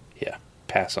play. Yeah.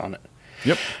 Pass on it.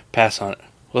 Yep. Pass on it.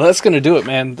 Well, that's going to do it,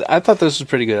 man. I thought this was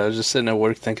pretty good. I was just sitting at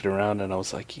work thinking around, and I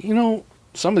was like,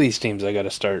 some of these teams I got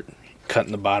to start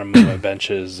cutting the bottom of my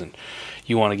benches, and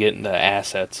you want to get into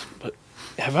assets. But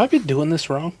have I been doing this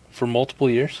wrong for multiple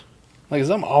years? Like, 'cause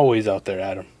I'm always out there,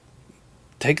 Adam,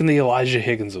 taking the Elijah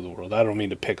Higgins of the world. I don't mean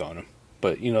to pick on him,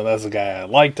 but, that's the guy I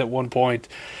liked at one point.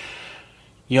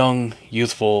 Young,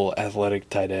 youthful, athletic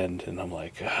tight end, and I'm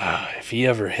like, if he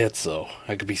ever hits, though,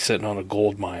 I could be sitting on a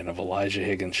gold mine of Elijah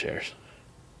Higgins shares.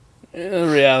 And the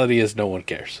reality is no one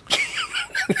cares.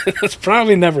 It's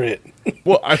probably never hit.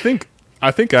 Well, I think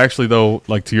actually, though,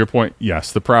 like to your point,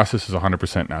 yes, the process is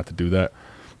 100% not to do that.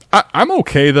 I'm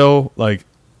okay, though. Like,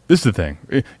 this is the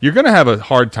thing. You're going to have a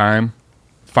hard time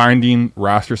finding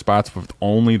roster spots with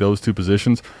only those 2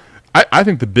 positions. I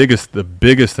think the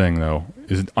biggest thing, though,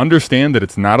 is understand that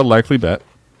it's not a likely bet,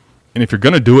 and if you're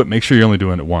going to do it, make sure you're only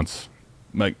doing it once.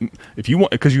 Like if you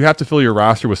want, because you have to fill your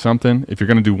roster with something. If you're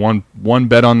going to do one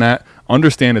bet on that,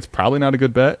 understand it's probably not a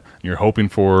good bet. You're hoping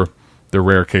for the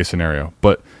rare case scenario,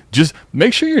 but just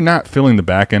make sure you're not filling the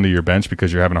back end of your bench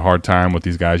because you're having a hard time with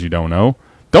these guys you don't know.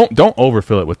 Don't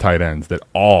overfill it with tight ends that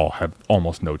all have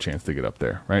almost no chance to get up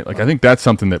there, right? Like I think that's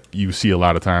something that you see a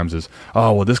lot of times is,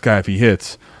 this guy if he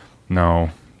hits. No,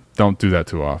 don't do that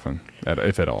too often,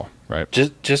 if at all, right?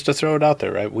 Just to throw it out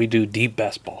there, right? We do deep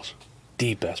best balls.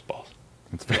 Deep best balls.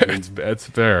 It's fair. It's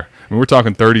fair. I mean, we're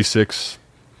talking 36,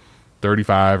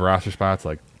 35 roster spots,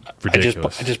 like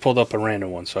ridiculous. I just pulled up a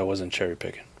random one, so I wasn't cherry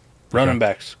picking. Running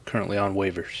backs currently on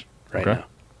waivers now.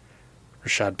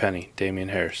 Rashad Penny, Damian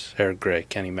Harris, Eric Gray,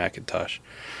 Kenny McIntosh,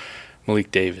 Malik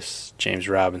Davis, James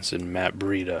Robinson, Matt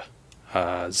Breida,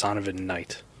 Zonovan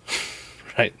Knight,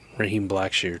 right? Raheem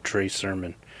Blackshear, Trey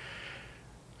Sermon,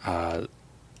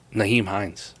 Naheem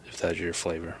Hines, if that's your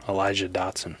flavor, Elijah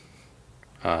Dotson,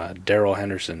 Darrell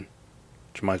Henderson,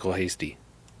 Jermichael Hasty.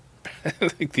 I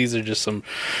think these are just some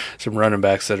running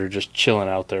backs that are just chilling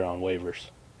out there on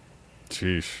waivers.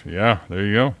 Sheesh. Yeah, there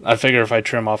you go. I figure if I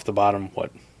trim off the bottom,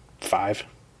 5,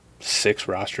 6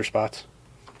 roster spots?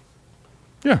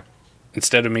 Yeah.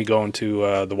 Instead of me going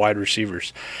to the wide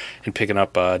receivers and picking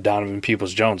up Donovan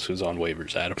Peoples-Jones, who's on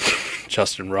waivers, Adam,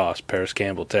 Justin Ross, Paris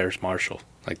Campbell, Terrace Marshall,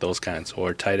 like those kinds.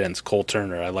 Or tight ends, Cole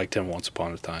Turner, I liked him once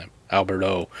upon a time. Albert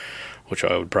O, which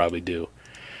I would probably do.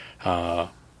 Why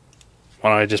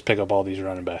don't I just pick up all these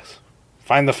running backs?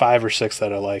 Find the 5 or 6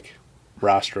 that I like,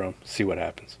 roster them, see what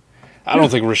happens. I don't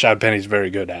think Rashad Penny's very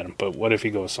good, Adam, but what if he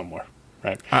goes somewhere,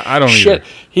 right? I don't either.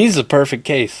 He's the perfect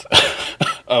case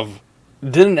of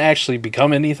didn't actually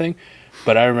become anything,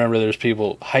 but I remember there's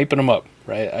people hyping him up,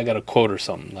 right? I got a quote or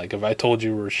something. Like, if I told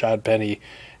you Rashad Penny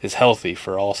is healthy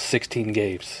for all 16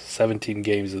 games, 17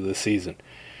 games of the season,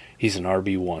 he's an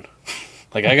RB1.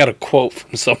 Like, I got a quote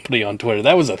from somebody on Twitter.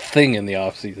 That was a thing in the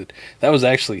offseason. That was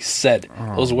actually said.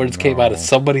 Those words came out of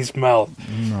somebody's mouth.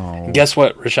 No. And guess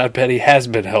what? Rashad Penny has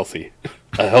been healthy.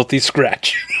 A healthy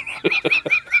scratch.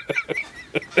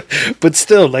 But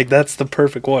still, like, that's the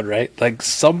perfect one, right? Like,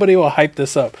 somebody will hype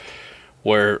this up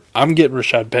where I'm getting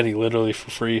Rashad Penny literally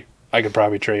for free. I could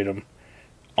probably trade him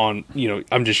on,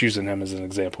 I'm just using him as an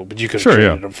example, but you could have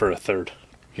traded him for a third,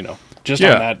 just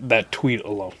on that tweet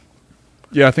alone.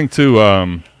 Yeah, I think,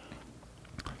 too,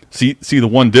 see the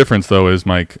one difference, though, is,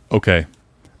 Mike, okay,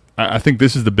 I think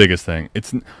this is the biggest thing.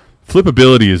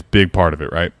 Flippability is a big part of it,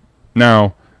 right?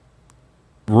 Now,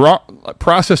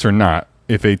 process or not,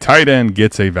 if a tight end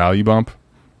gets a value bump,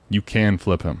 you can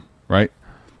flip him, right?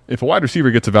 If a wide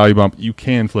receiver gets a value bump, you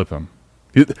can flip him.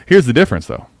 Here's the difference,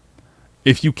 though.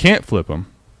 If you can't flip him,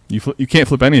 you can't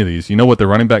flip any of these. You know what the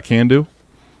running back can do?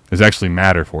 Is actually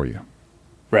matter for you.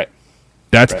 Right.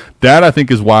 That I think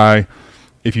is why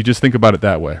if you just think about it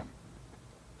that way.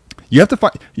 You have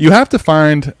to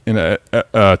find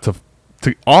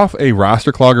to off a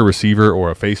roster clogger receiver or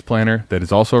a face planner that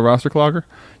is also a roster clogger.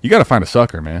 You got to find a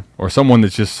sucker, man, or someone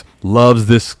that just loves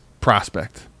this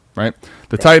prospect, right?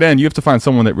 The tight end, you have to find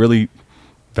someone that really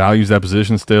values that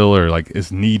position still, or like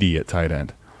is needy at tight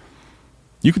end.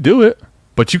 You could do it,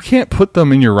 but you can't put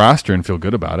them in your roster and feel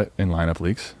good about it in lineup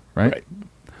leagues, right?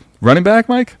 Running back,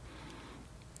 Mike,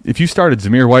 if you started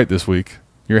Zamir White this week,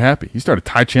 you're happy. You started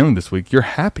Ty Chandler this week, you're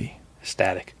happy.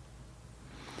 Ecstatic.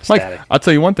 Mike, I'll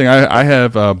tell you one thing. I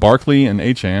have Barkley and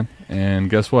Achane, and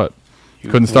guess what?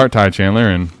 Couldn't start Ty Chandler,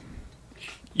 and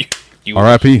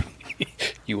R.I.P.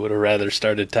 You would have rather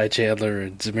started Ty Chandler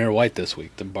and Zamir White this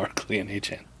week than Barkley and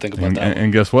Achane. Think about that.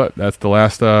 And guess what? That's the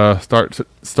last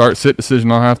start-sit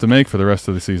decision I'll have to make for the rest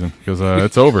of the season, because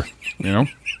it's over, you know?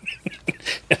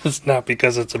 It's not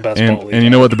because it's a best ball league. And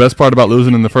you know what the best part about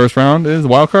losing in the first round is, the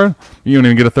wild card? You don't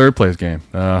even get a third-place game.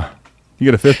 You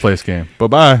get a fifth-place game.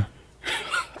 Bye-bye.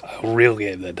 A real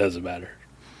game that doesn't matter.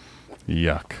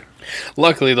 Yuck.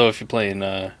 Luckily, though, if you're playing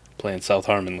South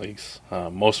Harmon leagues,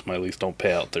 most of my leagues don't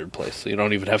pay out third place, so you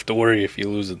don't even have to worry if you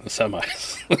lose in the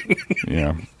semis.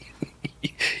 Yeah.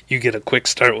 You get a quick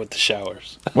start with the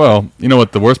showers. Well, you know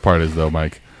what the worst part is, though,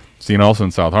 Mike? Seeing also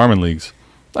in South Harmon leagues,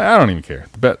 I don't even care.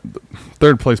 The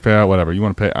third place payout, whatever. You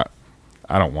want to pay,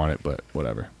 I don't want it, but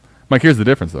whatever. Mike, here's the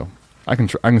difference, though. I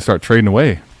can start trading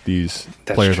away these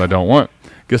players I don't want.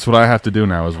 Guess what I have to do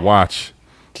now is watch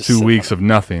 2 weeks of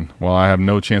nothing while I have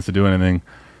no chance to do anything,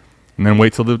 and then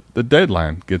wait till the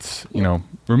deadline gets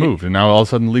removed, and now all of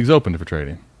a sudden the league's open for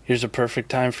trading. Here's a perfect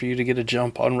time for you to get a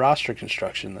jump on roster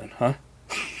construction, then, huh?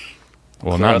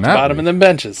 Well, not in the bottom of the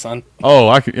benches, son. Oh,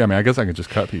 I guess I could just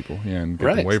cut people, and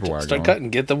get the waiver wire. Start cutting,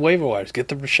 get the waiver wires, get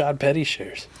the Rashad Petty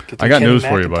shares. I got news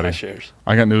for you, buddy.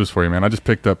 I got news for you, man. I just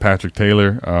picked up Patrick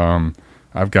Taylor.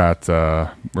 I've got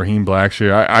Raheem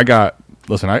Blackshear.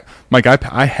 Mike,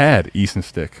 I had Easton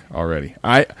Stick already.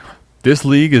 This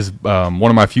league is one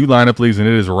of my few lineup leagues, and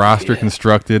it is roster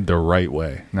constructed the right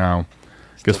way. Now,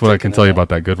 guess what I can tell you about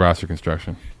that good roster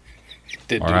construction?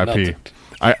 R.I.P.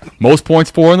 Most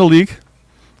points for in the league.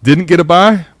 Didn't get a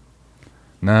bye.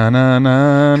 Na na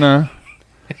na na.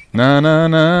 Na na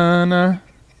na na.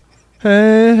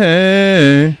 Hey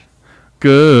hey.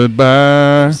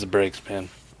 Goodbye. Them's the breaks, man.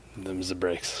 Them's the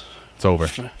breaks. It's over.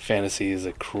 Fantasy is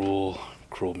a cruel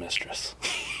mistress.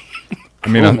 I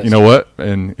mean, you know what?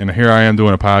 And here I am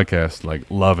doing a podcast, like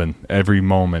loving every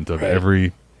moment of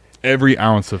every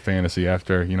ounce of fantasy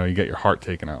after you get your heart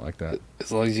taken out like that.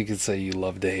 As long as you can say you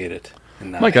love to hate it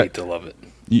and not hate to love it.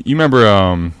 You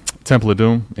remember Temple of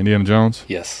Doom, Indiana Jones?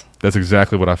 Yes. That's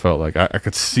exactly what I felt like. I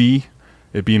could see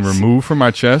it being removed from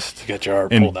my chest you got your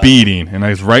heart and pulled out. beating, and I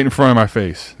was right in front of my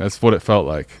face. That's what it felt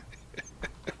like.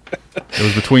 It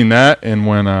was between that and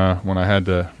when I had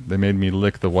they made me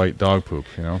lick the white dog poop,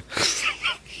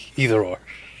 Either or.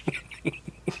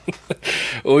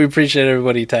 Well, we appreciate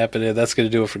everybody tapping in. That's going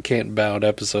to do it for Canton Bound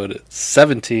episode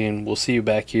 17. We'll see you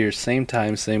back here, same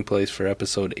time, same place for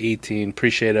episode 18.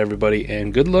 Appreciate everybody,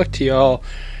 and good luck to y'all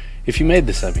if you made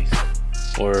the semis.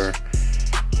 Or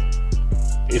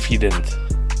if you didn't.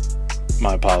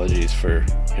 My apologies for,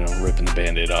 ripping the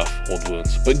Band-Aid off old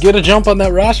wounds. But get a jump on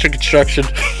that roster construction.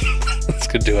 That's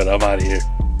going to do it. I'm out of here.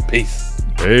 Peace.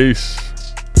 Peace.